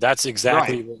mind, though. That's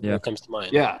exactly what comes to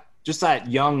mind. Yeah. Just that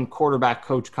young quarterback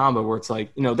coach combo where it's like,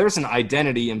 there's an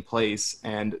identity in place,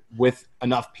 and with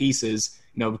enough pieces,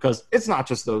 because it's not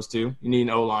just those two. You need an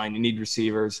O-line, you need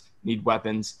receivers, you need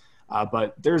weapons.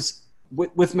 But there's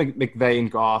with McVay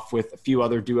and Goff, with a few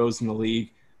other duos in the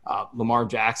league, Lamar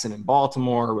Jackson in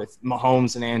Baltimore, with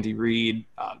Mahomes and Andy Reid,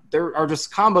 there are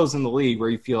just combos in the league where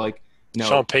you feel like,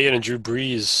 Sean Payton and Drew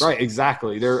Brees. Right,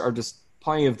 exactly. There are just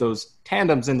plenty of those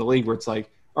tandems in the league where it's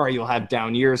like, all right, you'll have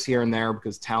down years here and there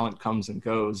because talent comes and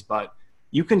goes, but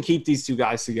you can keep these two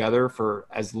guys together for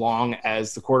as long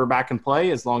as the quarterback can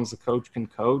play, as long as the coach can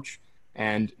coach,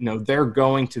 and they're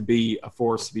going to be a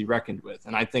force to be reckoned with.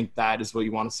 And I think that is what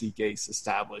you want to see Gase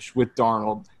establish with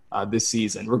Darnold this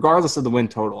season, regardless of the win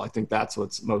total. I think that's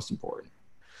what's most important.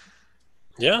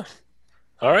 Yeah.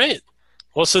 All right.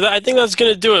 Well, so I think that's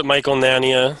going to do it, Michael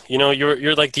Nania.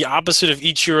 You're like the opposite of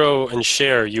Ichiro and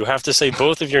Cher. You have to say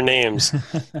both of your names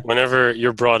whenever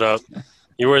you're brought up.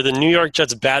 You are the New York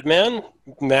Jets Batman.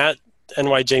 Matt,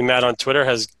 NYJ Matt on Twitter,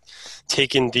 has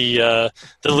taken the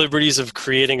liberties of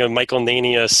creating a Michael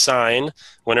Nania sign.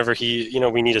 Whenever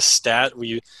we need a stat,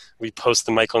 we post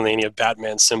the Michael Nania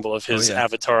Batman symbol of his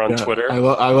avatar on Twitter. I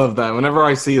love that. Whenever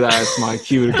I see that, it's my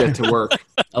cue to get to work.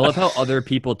 I love how other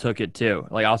people took it too.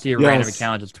 Like I'll see a random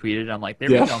account just tweeted. I'm like, there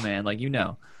we go, man. Like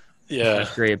Yeah,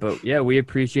 that's great. But yeah, we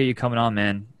appreciate you coming on,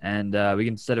 man. And we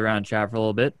can sit around and chat for a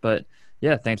little bit. But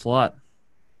yeah, thanks a lot.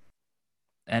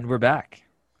 And we're back.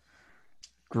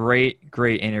 Great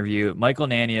interview. Michael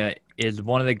Nania is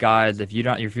one of the guys. If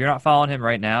you're not following him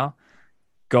right now,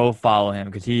 go follow him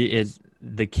because he is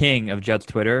the king of Jets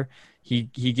Twitter. He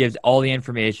gives all the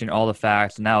information, all the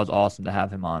facts, and that was awesome to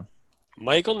have him on.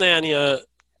 Michael Nania,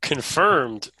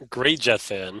 confirmed great Jet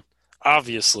fan,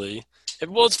 obviously.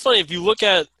 Well, it's funny. If you look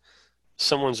at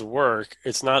someone's work,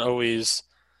 it's not always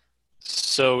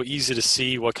so easy to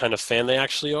see what kind of fan they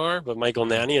actually are, but Michael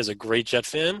Nania is a great Jet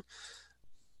fan.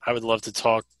 I would love to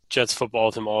talk Jets football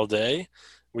with him all day.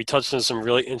 We touched on some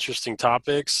really interesting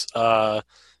topics.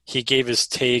 He gave his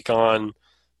take on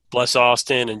Bless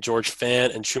Austin and George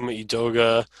Fant and Chuma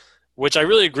Edoga, which I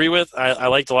really agree with. I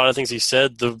liked a lot of things he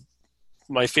said.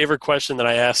 My favorite question that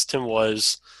I asked him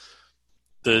was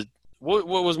what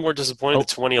was more disappointing, the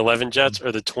 2011 Jets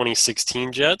or the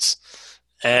 2016 Jets?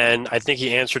 And I think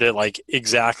he answered it like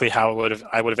exactly how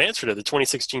I would have answered it. The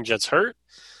 2016 Jets hurt.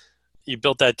 You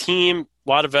built that team, a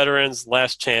lot of veterans,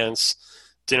 last chance,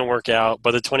 didn't work out.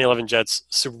 But the 2011 Jets,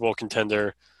 Super Bowl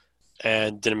contender,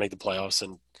 and didn't make the playoffs.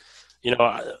 And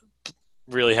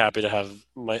really happy to have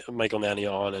Michael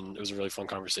Nania on, and it was a really fun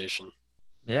conversation.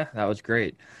 Yeah, that was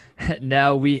great.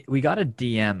 Now we got a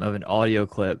DM of an audio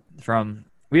clip from.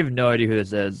 We have no idea who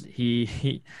this is.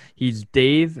 He's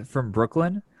Dave from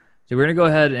Brooklyn. So we're gonna go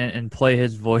ahead and play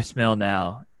his voicemail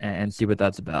now and see what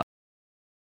that's about.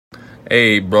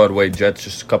 Hey, Broadway Jets,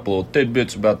 just a couple of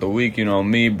tidbits about the week.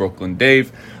 Me, Brooklyn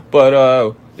Dave.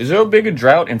 But is there a bigger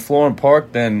drought in Florham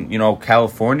Park than,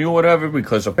 California or whatever?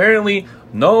 Because apparently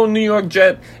no New York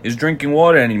Jet is drinking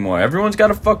water anymore. Everyone's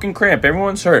got a fucking cramp.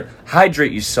 Everyone's hurt.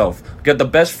 Hydrate yourself. Get the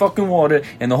best fucking water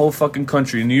in the whole fucking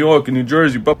country. New York and New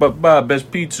Jersey.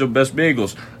 Best pizza, best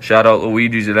bagels. Shout out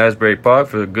Luigi's at Asbury Park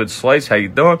for a good slice. How you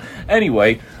doing?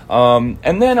 Anyway,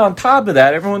 and then on top of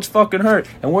that, everyone's fucking hurt.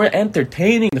 And we're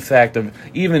entertaining the fact of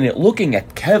even looking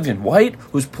at Kevin White,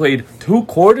 who's played 2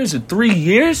 quarters in 3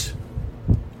 years.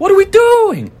 What are we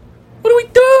doing? What are we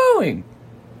doing?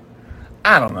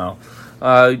 I don't know.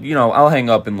 I'll hang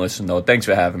up and listen, though. Thanks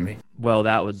for having me. Well,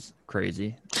 that was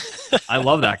crazy. I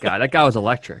love that guy. That guy was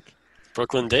electric.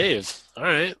 Brooklyn Dave. All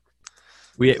right.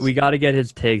 We got to get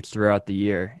his takes throughout the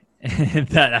year.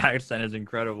 That accent is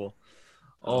incredible.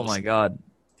 Oh, my God.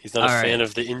 He's not a fan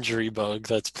of the injury bug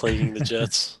that's plaguing the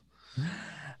Jets.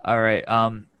 All right.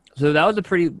 So that was a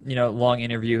pretty, long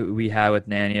interview we had with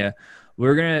Nania.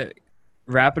 We're going to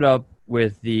wrap it up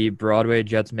with the Broadway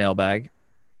Jets mailbag,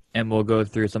 and we'll go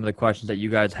through some of the questions that you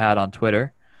guys had on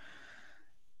Twitter.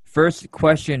 First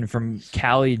question from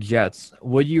Cali Jets.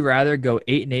 Would you rather go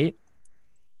 8-8,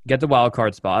 get the wild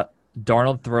card spot,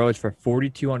 Darnold throws for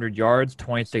 4,200 yards,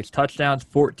 26 touchdowns,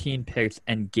 14 picks,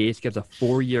 and Gase gets a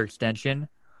 4-year extension,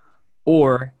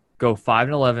 or go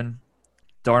 5-11,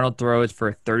 Darnold throws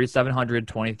for 3,700,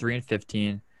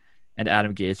 23-15, and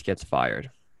Adam Gase gets fired?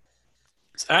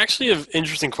 It's actually an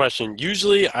interesting question.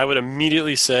 Usually I would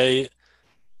immediately say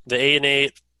the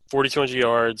 8-8, 4,200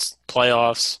 yards,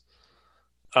 playoffs.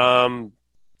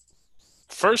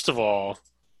 First of all,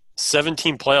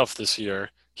 17 playoff this year,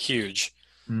 huge.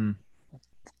 And,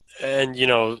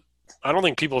 I don't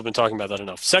think people have been talking about that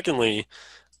enough. Secondly,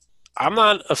 I'm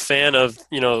not a fan of,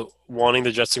 wanting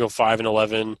the Jets to go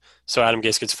 5-11 so Adam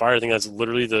Gase gets fired. I think that's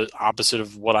literally the opposite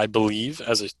of what I believe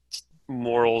as a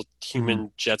moral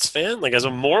human Jets fan. Like, as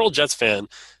a moral Jets fan,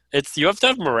 you have to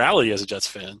have morality as a Jets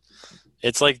fan.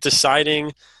 It's like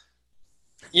deciding,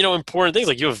 important things.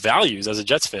 Like, you have values as a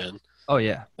Jets fan. Oh,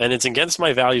 yeah. And it's against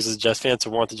my values as a Jets fan to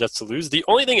want the Jets to lose. The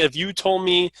only thing, if you told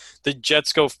me the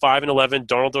Jets go 5-11,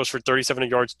 Darnold throws for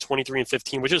 3,700 yards,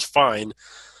 23-15, which is fine,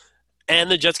 and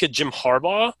the Jets get Jim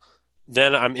Harbaugh,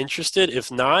 then I'm interested.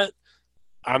 If not,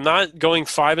 I'm not going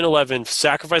 5-11,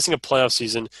 sacrificing a playoff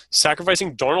season,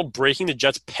 sacrificing Darnold breaking the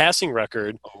Jets' passing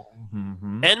record,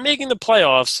 and making the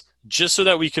playoffs just so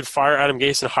that we could fire Adam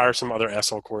Gase and hire some other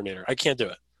asshole coordinator. I can't do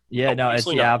it. Yeah, no, it's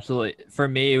absolutely. For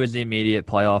me, it was the immediate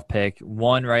playoff pick.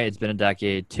 1, right, it's been a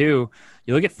decade. 2,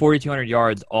 you look at 4,200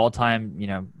 yards all-time,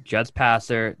 Jets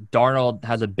passer. Darnold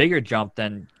has a bigger jump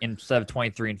than instead of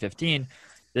 23 and 15.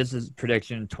 This is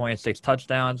prediction: 26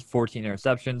 touchdowns, 14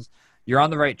 interceptions. You're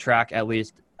on the right track, at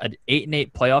least. An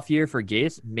 8-8 playoff year for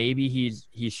Gase. Maybe he's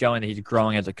showing that he's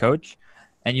growing as a coach.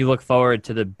 And you look forward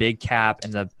to the big cap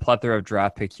and the plethora of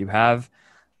draft picks you have.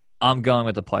 I'm going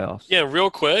with the playoffs. Yeah, real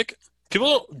quick.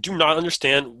 People do not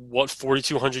understand what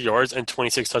 4,200 yards and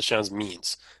 26 touchdowns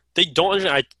means. They don't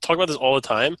understand. I talk about this all the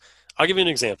time. I'll give you an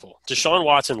example. Deshaun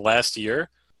Watson last year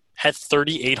had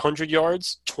 3,800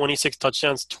 yards, 26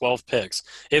 touchdowns, 12 picks.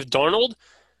 If Darnold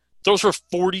throws for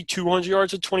 4,200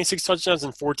 yards with 26 touchdowns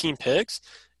and 14 picks,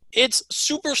 it's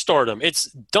superstardom. It's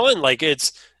done. Like,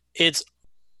 it's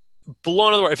blown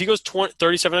out of the water. If he goes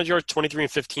 3,700 yards, 23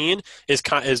 and 15 is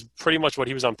pretty much what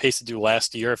he was on pace to do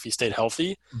last year if he stayed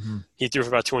healthy. He threw for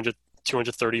about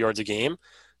 230 yards a game.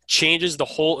 Changes the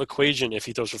whole equation if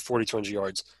he throws for 4,200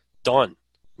 yards. Done.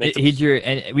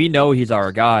 And we know he's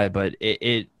our guy, but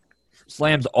it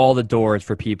slams all the doors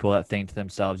for people that think to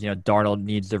themselves, Darnold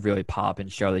needs to really pop and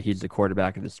show that he's the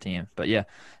quarterback of this team. But yeah,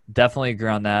 definitely agree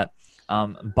on that.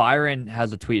 Byron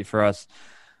has a tweet for us.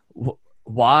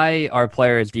 Why are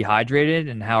players dehydrated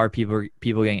and how are people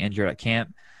getting injured at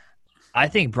camp? I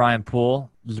think Brian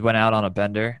Poole just went out on a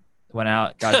bender. went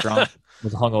out, got drunk,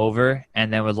 was hungover,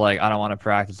 and then was like, I don't want to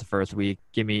practice the first week.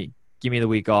 Give me the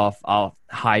week off. I'll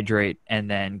hydrate and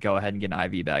then go ahead and get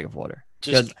an IV bag of water.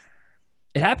 Because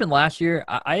it happened last year.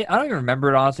 I don't even remember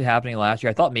it honestly happening last year.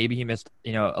 I thought maybe he missed,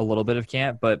 a little bit of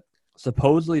camp, but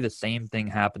supposedly the same thing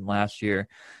happened last year.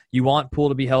 You want Poole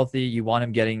to be healthy. You want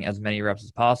him getting as many reps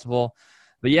as possible.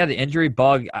 But yeah, the injury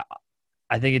bug,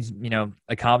 I think it's,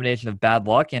 a combination of bad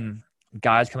luck and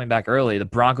guys coming back early. The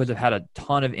Broncos have had a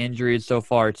ton of injuries so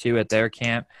far too at their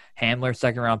camp. Hamler,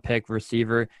 2nd-round pick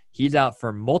receiver, he's out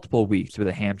for multiple weeks with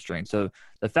a hamstring. So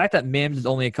the fact that Mims is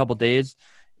only a couple days,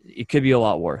 it could be a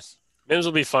lot worse. Mims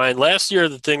will be fine. Last year,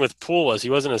 the thing with Poole was he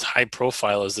wasn't as high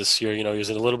profile as this year. He was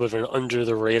a little bit of an under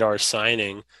the radar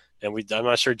signing, and I'm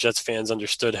not sure Jets fans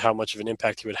understood how much of an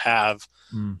impact he would have.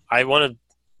 I want to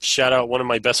shout out one of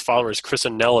my best followers, Chris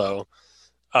Anello.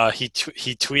 He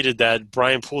tweeted that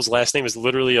Brian Poole's last name is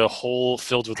literally a hole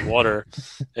filled with water,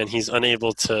 and he's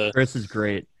unable to. Chris is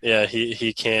great. Yeah,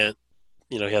 he can't.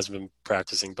 He hasn't been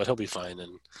practicing, but he'll be fine,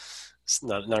 and it's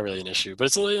not really an issue. But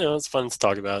it's it's fun to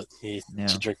talk about. He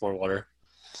should drink more water.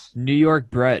 New York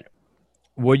Brett,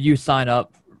 would you sign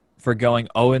up for going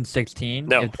 0-16?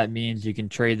 No. If that means you can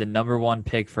trade the number 1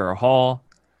 pick for a haul.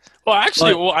 Well,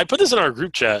 actually, I put this in our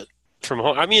group chat from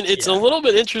home. I mean, it's a little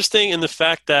bit interesting in the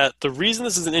fact that the reason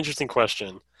this is an interesting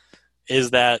question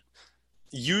is that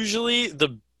usually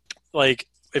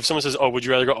if someone says, "Oh, would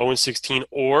you rather go 0-16?"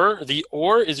 or the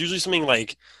 "or" is usually something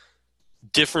like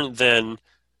different than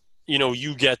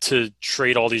you get to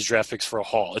trade all these draft picks for a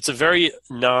haul. It's a very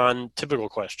non-typical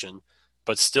question,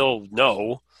 but still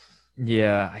no.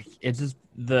 Yeah, it's just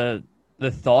the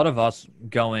thought of us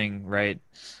going, right,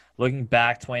 looking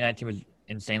back, 2019 was an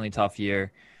insanely tough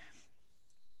year.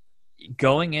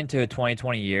 Going into a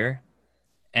 2020 year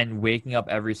and waking up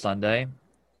every Sunday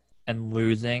and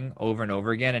losing over and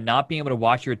over again and not being able to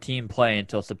watch your team play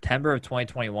until September of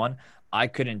 2021, I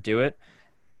couldn't do it.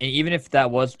 And even if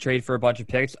that was trade for a bunch of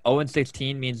picks,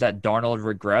 0-16 means that Darnold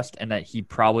regressed and that he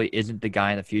probably isn't the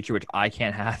guy in the future, which I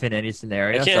can't have in any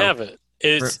scenario. I can't have it.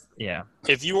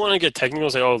 If you want to get technical,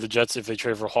 say, the Jets, if they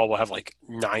trade for a haul, will have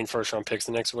 9 first-round picks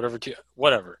the next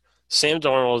whatever. Sam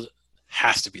Darnold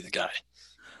has to be the guy.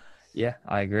 Yeah,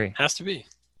 I agree. Has to be.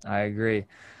 I agree.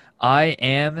 I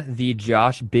am the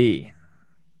Josh B.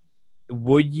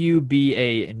 Would you be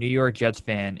a New York Jets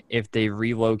fan if they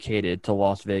relocated to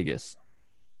Las Vegas?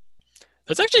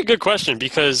 That's actually a good question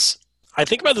because I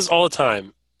think about this all the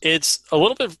time. It's a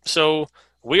little bit – so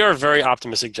we are very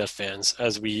optimistic Jets fans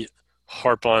as we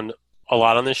harp on a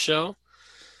lot on this show.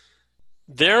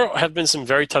 There have been some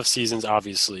very tough seasons,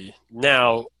 obviously.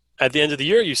 Now, at the end of the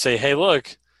year, you say, hey,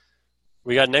 look,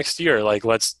 we got next year.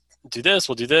 Let's do this.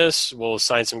 We'll do this. We'll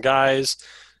sign some guys.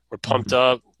 We're pumped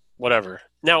up, whatever.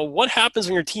 Now, what happens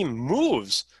when your team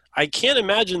moves? I can't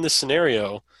imagine this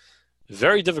scenario.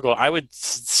 Very difficult. I would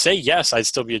say yes, I'd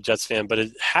still be a Jets fan, but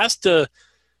it has to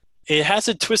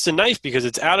twist a knife because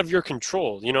it's out of your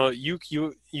control.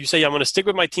 You say, I'm going to stick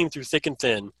with my team through thick and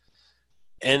thin.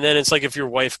 And then it's like if your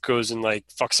wife goes and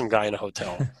fucks some guy in a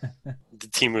hotel, the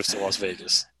team moves to Las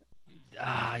Vegas.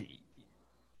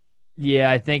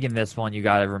 Yeah, I think in this one you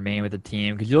got to remain with the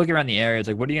team because you look around the area. It's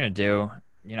like, what are you going to do?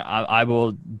 I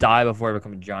will die before I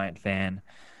become a Giant fan.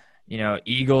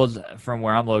 Eagles from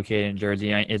where I'm located in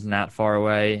Jersey isn't that far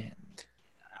away.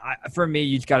 For me,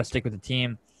 you just got to stick with the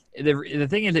team. The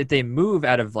thing is, if they move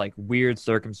out of weird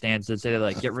circumstances, say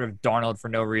they get rid of Darnold for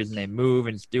no reason, they move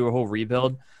and do a whole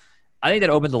rebuild. I think that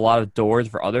opens a lot of doors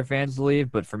for other fans to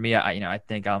leave. But for me, I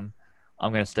think I'm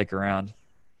going to stick around.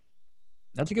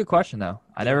 That's a good question, though.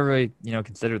 I never really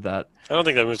considered that. I don't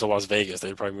think they moved to Las Vegas.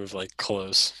 They'd probably move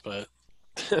close, but.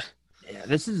 Yeah,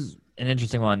 this is an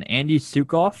interesting one. Andy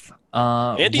Sukoff.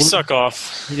 Andy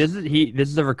Sukoff. This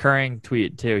is a recurring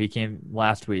tweet too. He came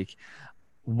last week.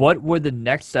 What would the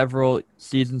next several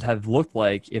seasons have looked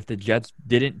like if the Jets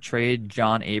didn't trade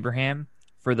John Abraham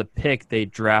for the pick they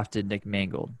drafted Nick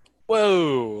Mangold?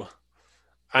 Whoa.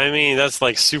 I mean, that's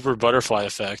super butterfly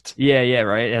effect. Yeah,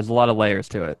 right? It has a lot of layers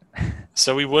to it.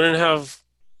 So we wouldn't have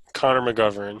Connor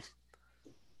McGovern.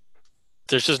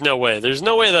 There's just no way. There's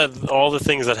no way that all the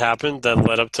things that happened that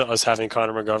led up to us having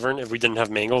Connor McGovern, if we didn't have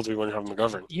Mangold, we wouldn't have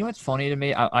McGovern. You know what's funny to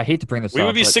me? I hate to bring this up. We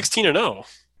would be 16-0.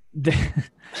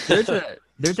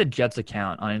 There's a Jets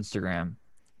account on Instagram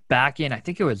back in, I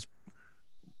think it was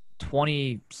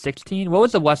 2016. What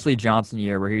was the Wesley Johnson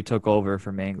year where he took over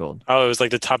for Mangold? Oh, it was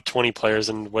the top 20 players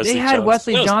in Wesley Johnson. They had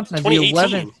Wesley Johnson as the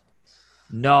 11th.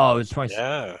 No, it was 20.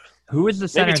 Yeah. Who was the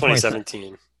center in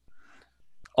 2017?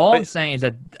 All I'm saying is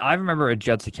that I remember a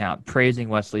Jets account praising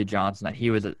Wesley Johnson, that he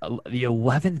was the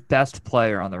 11th best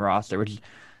player on the roster, which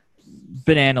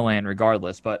banana land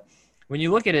regardless. But when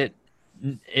you look at it,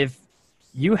 if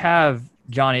you have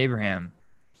John Abraham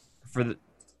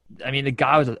the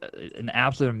guy was an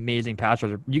absolute amazing pass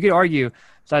rusher. You could argue,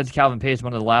 besides Calvin Pace,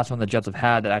 one of the last one the Jets have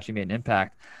had that actually made an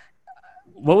impact.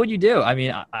 What would you do? I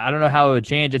mean, I don't know how it would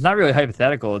change. It's not really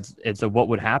hypothetical. It's a what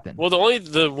would happen. Well,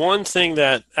 the one thing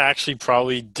that actually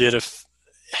probably that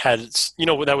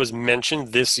was mentioned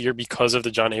this year because of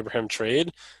the John Abraham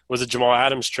trade was the Jamal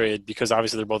Adams trade, because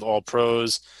obviously they're both all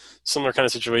pros, similar kind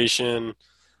of situation.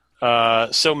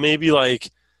 So maybe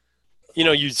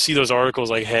you'd see those articles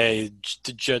like, hey,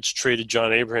 the Jets traded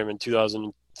John Abraham in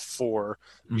 2004.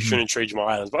 You shouldn't trade Jamal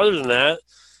Adams. But other than that,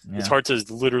 it's hard to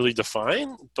literally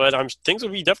define. But things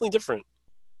would be definitely different.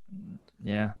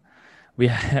 Yeah. We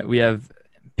have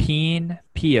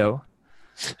Pio.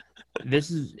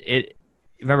 This is it.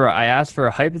 Remember, I asked for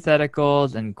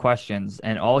hypotheticals and questions,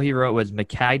 and all he wrote was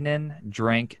Maccagnan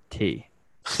drank tea.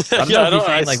 I don't know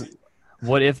if he's saying,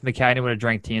 what if Maccagnan would have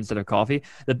drank tea instead of coffee?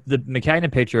 The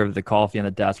Maccagnan picture of the coffee on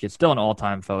the desk, it's still an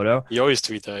all-time photo. You always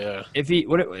tweet that, yeah. If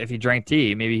he drank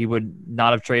tea, maybe he would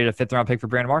not have traded a fifth-round pick for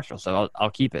Brandon Marshall, so I'll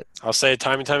keep it. I'll say it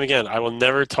time and time again. I will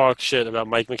never talk shit about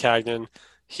Mike Maccagnan.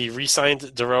 He re-signed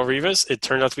Darrelle Revis. It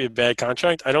turned out to be a bad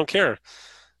contract. I don't care.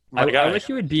 I wish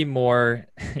you would be more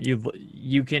 –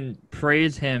 you can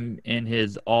praise him in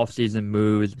his off-season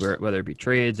moves, whether it be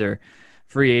trades or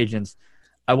free agents.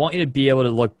 I want you to be able to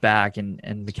look back in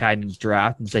Maccagnan's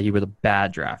draft and say he was a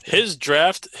bad draft. His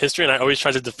draft history, and I always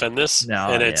try to defend this,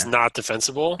 it's not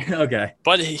defensible. Okay.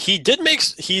 But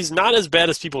he's not as bad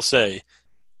as people say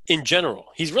in general.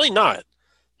 He's really not.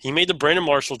 He made the Brandon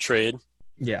Marshall trade.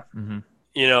 Yeah. Mm-hmm.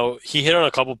 He hit on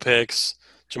a couple picks.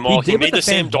 Jamal, he made the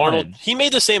same Darnold. He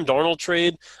made the same Darnold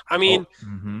trade. I mean,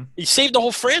 he saved the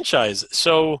whole franchise.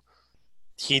 So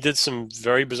he did some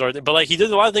very bizarre things. But he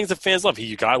did a lot of things that fans love.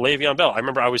 He got Le'Veon Bell. I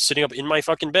remember I was sitting up in my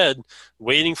fucking bed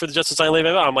waiting for the Jets to sign Le'Veon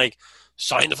Bell. I'm like,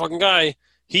 sign the fucking guy.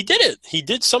 He did it. He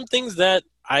did some things that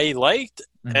I liked,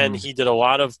 and he did a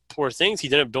lot of poor things. He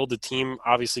didn't build the team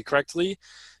obviously correctly.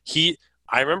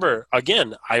 I remember,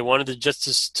 again, I wanted the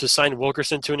Jets to sign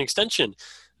Wilkerson to an extension.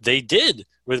 They did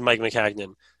with Mike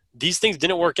Maccagnan. These things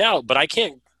didn't work out, but I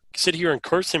can't sit here and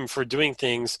curse him for doing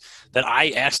things that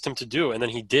I asked him to do, and then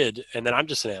he did, and then I'm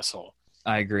just an asshole.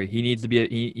 I agree. He needs to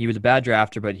be he was a bad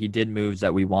drafter, but he did moves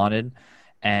that we wanted,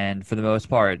 and for the most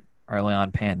part, early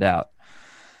on panned out.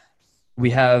 We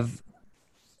have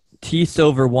T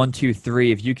Silver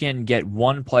 123. If you can get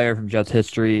one player from Jets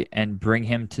history and bring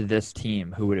him to this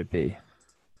team, who would it be?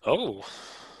 Oh,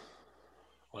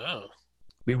 wow.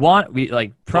 Prime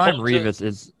Revis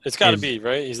is. It's got to be,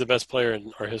 right? He's the best player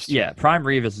in our history. Yeah, Prime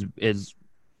Revis is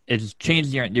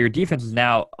changed your defense is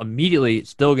now immediately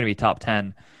still going to be top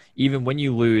 10, even when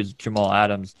you lose Jamal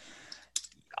Adams.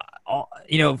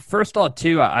 First thought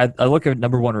too, I look at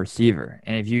number one receiver,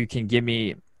 and if you can give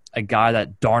me a guy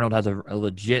that Darnold has a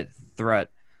legit threat.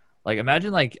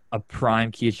 Imagine a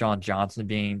prime Keyshawn Johnson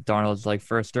being Darnold's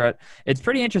first threat. It's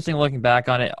pretty interesting looking back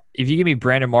on it. If you give me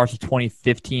Brandon Marshall's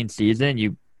 2015 season,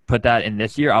 you put that in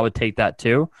this year, I would take that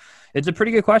too. It's a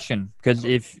pretty good question because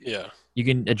if you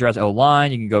can address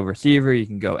O-line, you can go receiver, you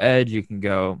can go edge, you can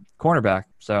go cornerback.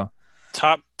 So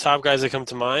top guys that come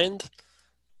to mind,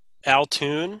 Al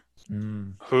Toon,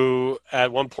 who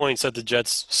at one point set the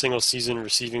Jets' single season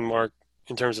receiving mark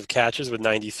in terms of catches with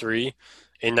 93.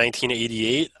 In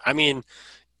 1988, I mean,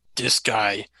 this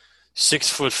guy,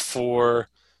 6'4",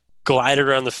 glided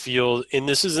around the field, and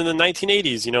this is in the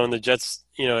 1980s. And the Jets,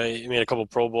 he made a couple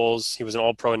Pro Bowls. He was an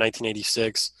All-Pro in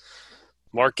 1986.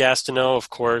 Mark Gastineau,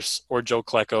 of course, or Joe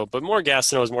Klecko, but more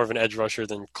Gastineau was more of an edge rusher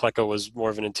than Klecko was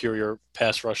more of an interior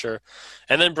pass rusher.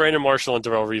 And then Brandon Marshall and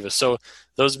Darrelle Revis. So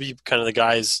those would be kind of the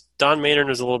guys. Don Maynard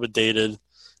was a little bit dated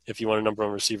if you want a number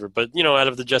one receiver, but out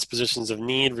of the Jets' positions of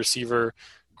need, receiver,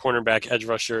 cornerback, edge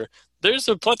rusher, there's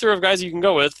a plethora of guys you can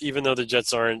go with, even though the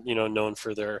Jets aren't, known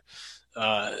for their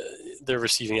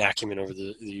receiving acumen over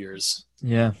the years.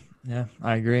 Yeah,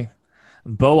 I agree.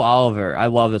 Bo Oliver, I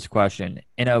love this question.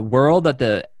 In a world that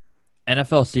the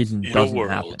NFL season doesn't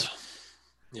happen,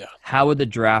 how would the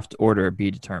draft order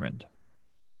be determined?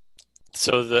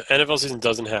 So the NFL season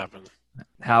doesn't happen.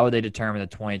 How would they determine the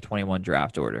 2021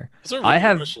 draft order?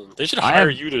 Question. They should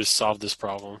hire you to solve this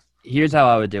problem. Here's how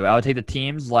I would do it. I would take the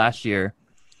teams last year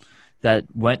that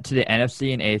went to the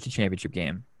NFC and AFC championship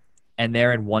game, and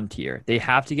they're in one tier. They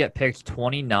have to get picked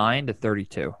 29 to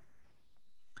 32.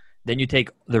 Then you take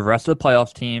the rest of the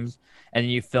playoffs teams, and then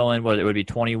you fill in what it would be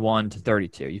 21 to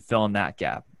 32. You fill in that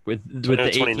gap with the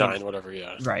 29, 18, whatever.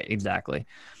 Yeah. Right, exactly.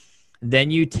 Then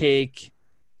you take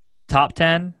top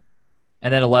 10,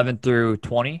 and then 11 through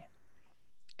 20.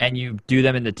 and you do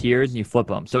them in the tiers and you flip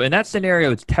them. So in that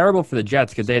scenario, it's terrible for the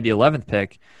Jets because they had the 11th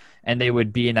pick and they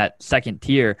would be in that second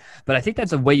tier. But I think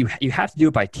that's a way you have to do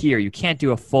it by tier. You can't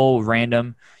do a full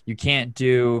random. You can't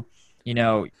do,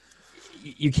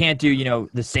 you can't do,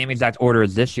 the same exact order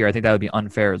as this year. I think that would be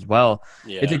unfair as well.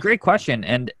 Yeah. It's a great question.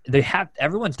 And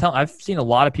I've seen a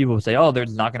lot of people say, oh, they're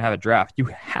not going to have a draft. You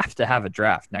have to have a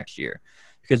draft next year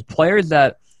because players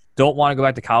that don't want to go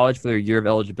back to college for their year of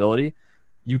eligibility,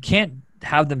 you can't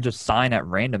have them just sign at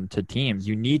random to teams.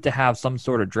 You need to have some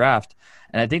sort of draft.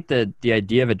 And I think that the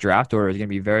idea of a draft order is going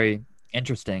to be very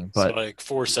interesting. But so like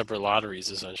 4 separate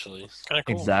lotteries, essentially. Kind of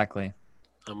cool. Exactly.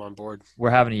 I'm on board. We're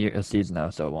having a season,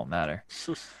 though, so it won't matter.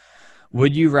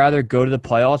 Would you rather go to the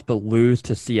playoffs but lose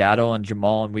to Seattle and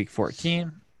Jamal in Week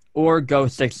 14, or go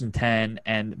 6-10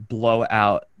 and blow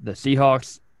out the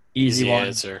Seahawks? Easy one.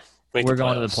 Answer. We're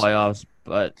going to the playoffs,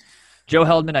 but Joe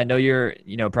Heldman, I know you're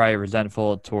probably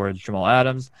resentful towards Jamal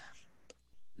Adams.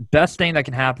 Best thing that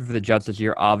can happen for the Jets this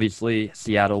year, obviously,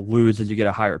 Seattle loses, you get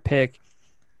a higher pick.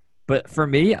 But for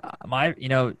me,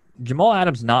 Jamal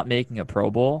Adams not making a Pro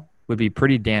Bowl would be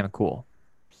pretty damn cool,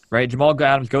 right? Jamal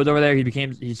Adams goes over there.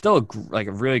 He's still a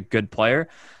really good player.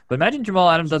 But imagine Jamal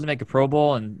Adams doesn't make a Pro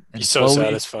Bowl and he's so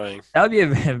satisfying. That would be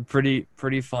a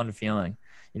pretty fun feeling.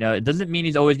 It doesn't mean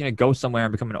he's always going to go somewhere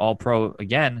and become an All-Pro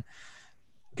again.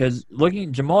 Because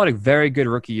Jamal had a very good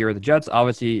rookie year with the Jets.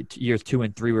 Obviously, years 2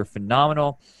 and 3 were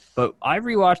phenomenal. But I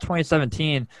rewatched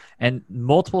 2017, and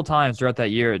multiple times throughout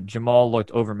that year, Jamal looked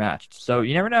overmatched. So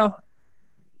you never know.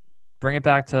 Bring it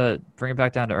back down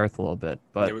to earth a little bit.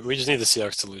 But yeah, we just need the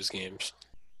Seahawks to lose games.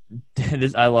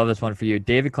 I love this one for you.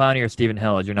 David Clowney or Stephen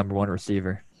Hill is your number 1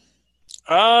 receiver?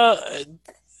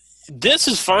 This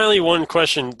is finally one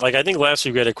question. Like I think last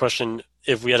week we had a question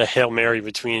if we had a Hail Mary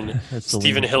between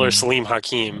Stephen Hill or Salim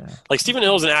Hakeem. Yeah. Like Stephen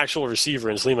Hill is an actual receiver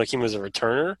and Salim Hakeem was a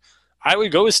returner. I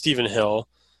would go with Stephen Hill.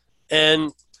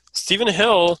 And Stephen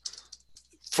Hill,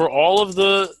 for all of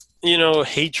the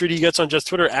hatred he gets on Jets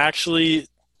Twitter, actually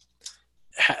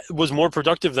was more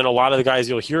productive than a lot of the guys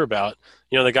you'll hear about.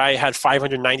 The guy had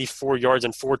 594 yards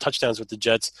and 4 touchdowns with the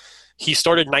Jets. He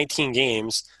started 19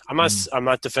 games. I'm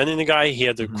not defending the guy. He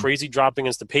had the crazy drop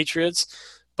against the Patriots,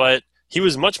 but he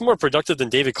was much more productive than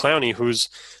David Clowney,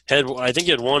 I think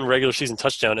he had 1 regular season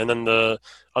touchdown, and then the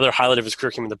other highlight of his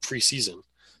career came in the preseason.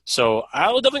 So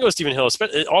I would definitely go with Stephen Hill.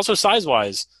 Also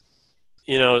size-wise,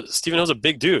 Stephen Hill's a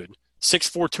big dude,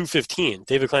 6'4", 215.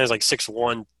 David Clowney is like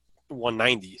 6'1",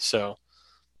 190. So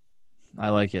I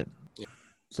like it. Yeah.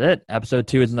 That's it. Episode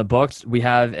 2 is in the books. We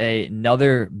have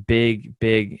another big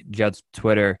Jets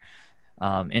Twitter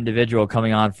individual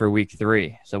coming on for Week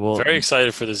 3. So we're very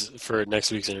excited for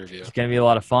next week's interview. It's going to be a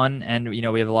lot of fun, and we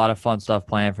have a lot of fun stuff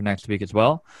planned for next week as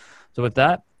well. So with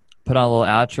that, put on a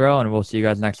little outro, and we'll see you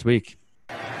guys next week.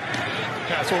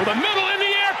 Pass over the middle, in the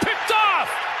air, picked off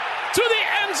to the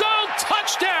end zone,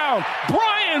 touchdown,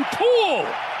 Brian Poole.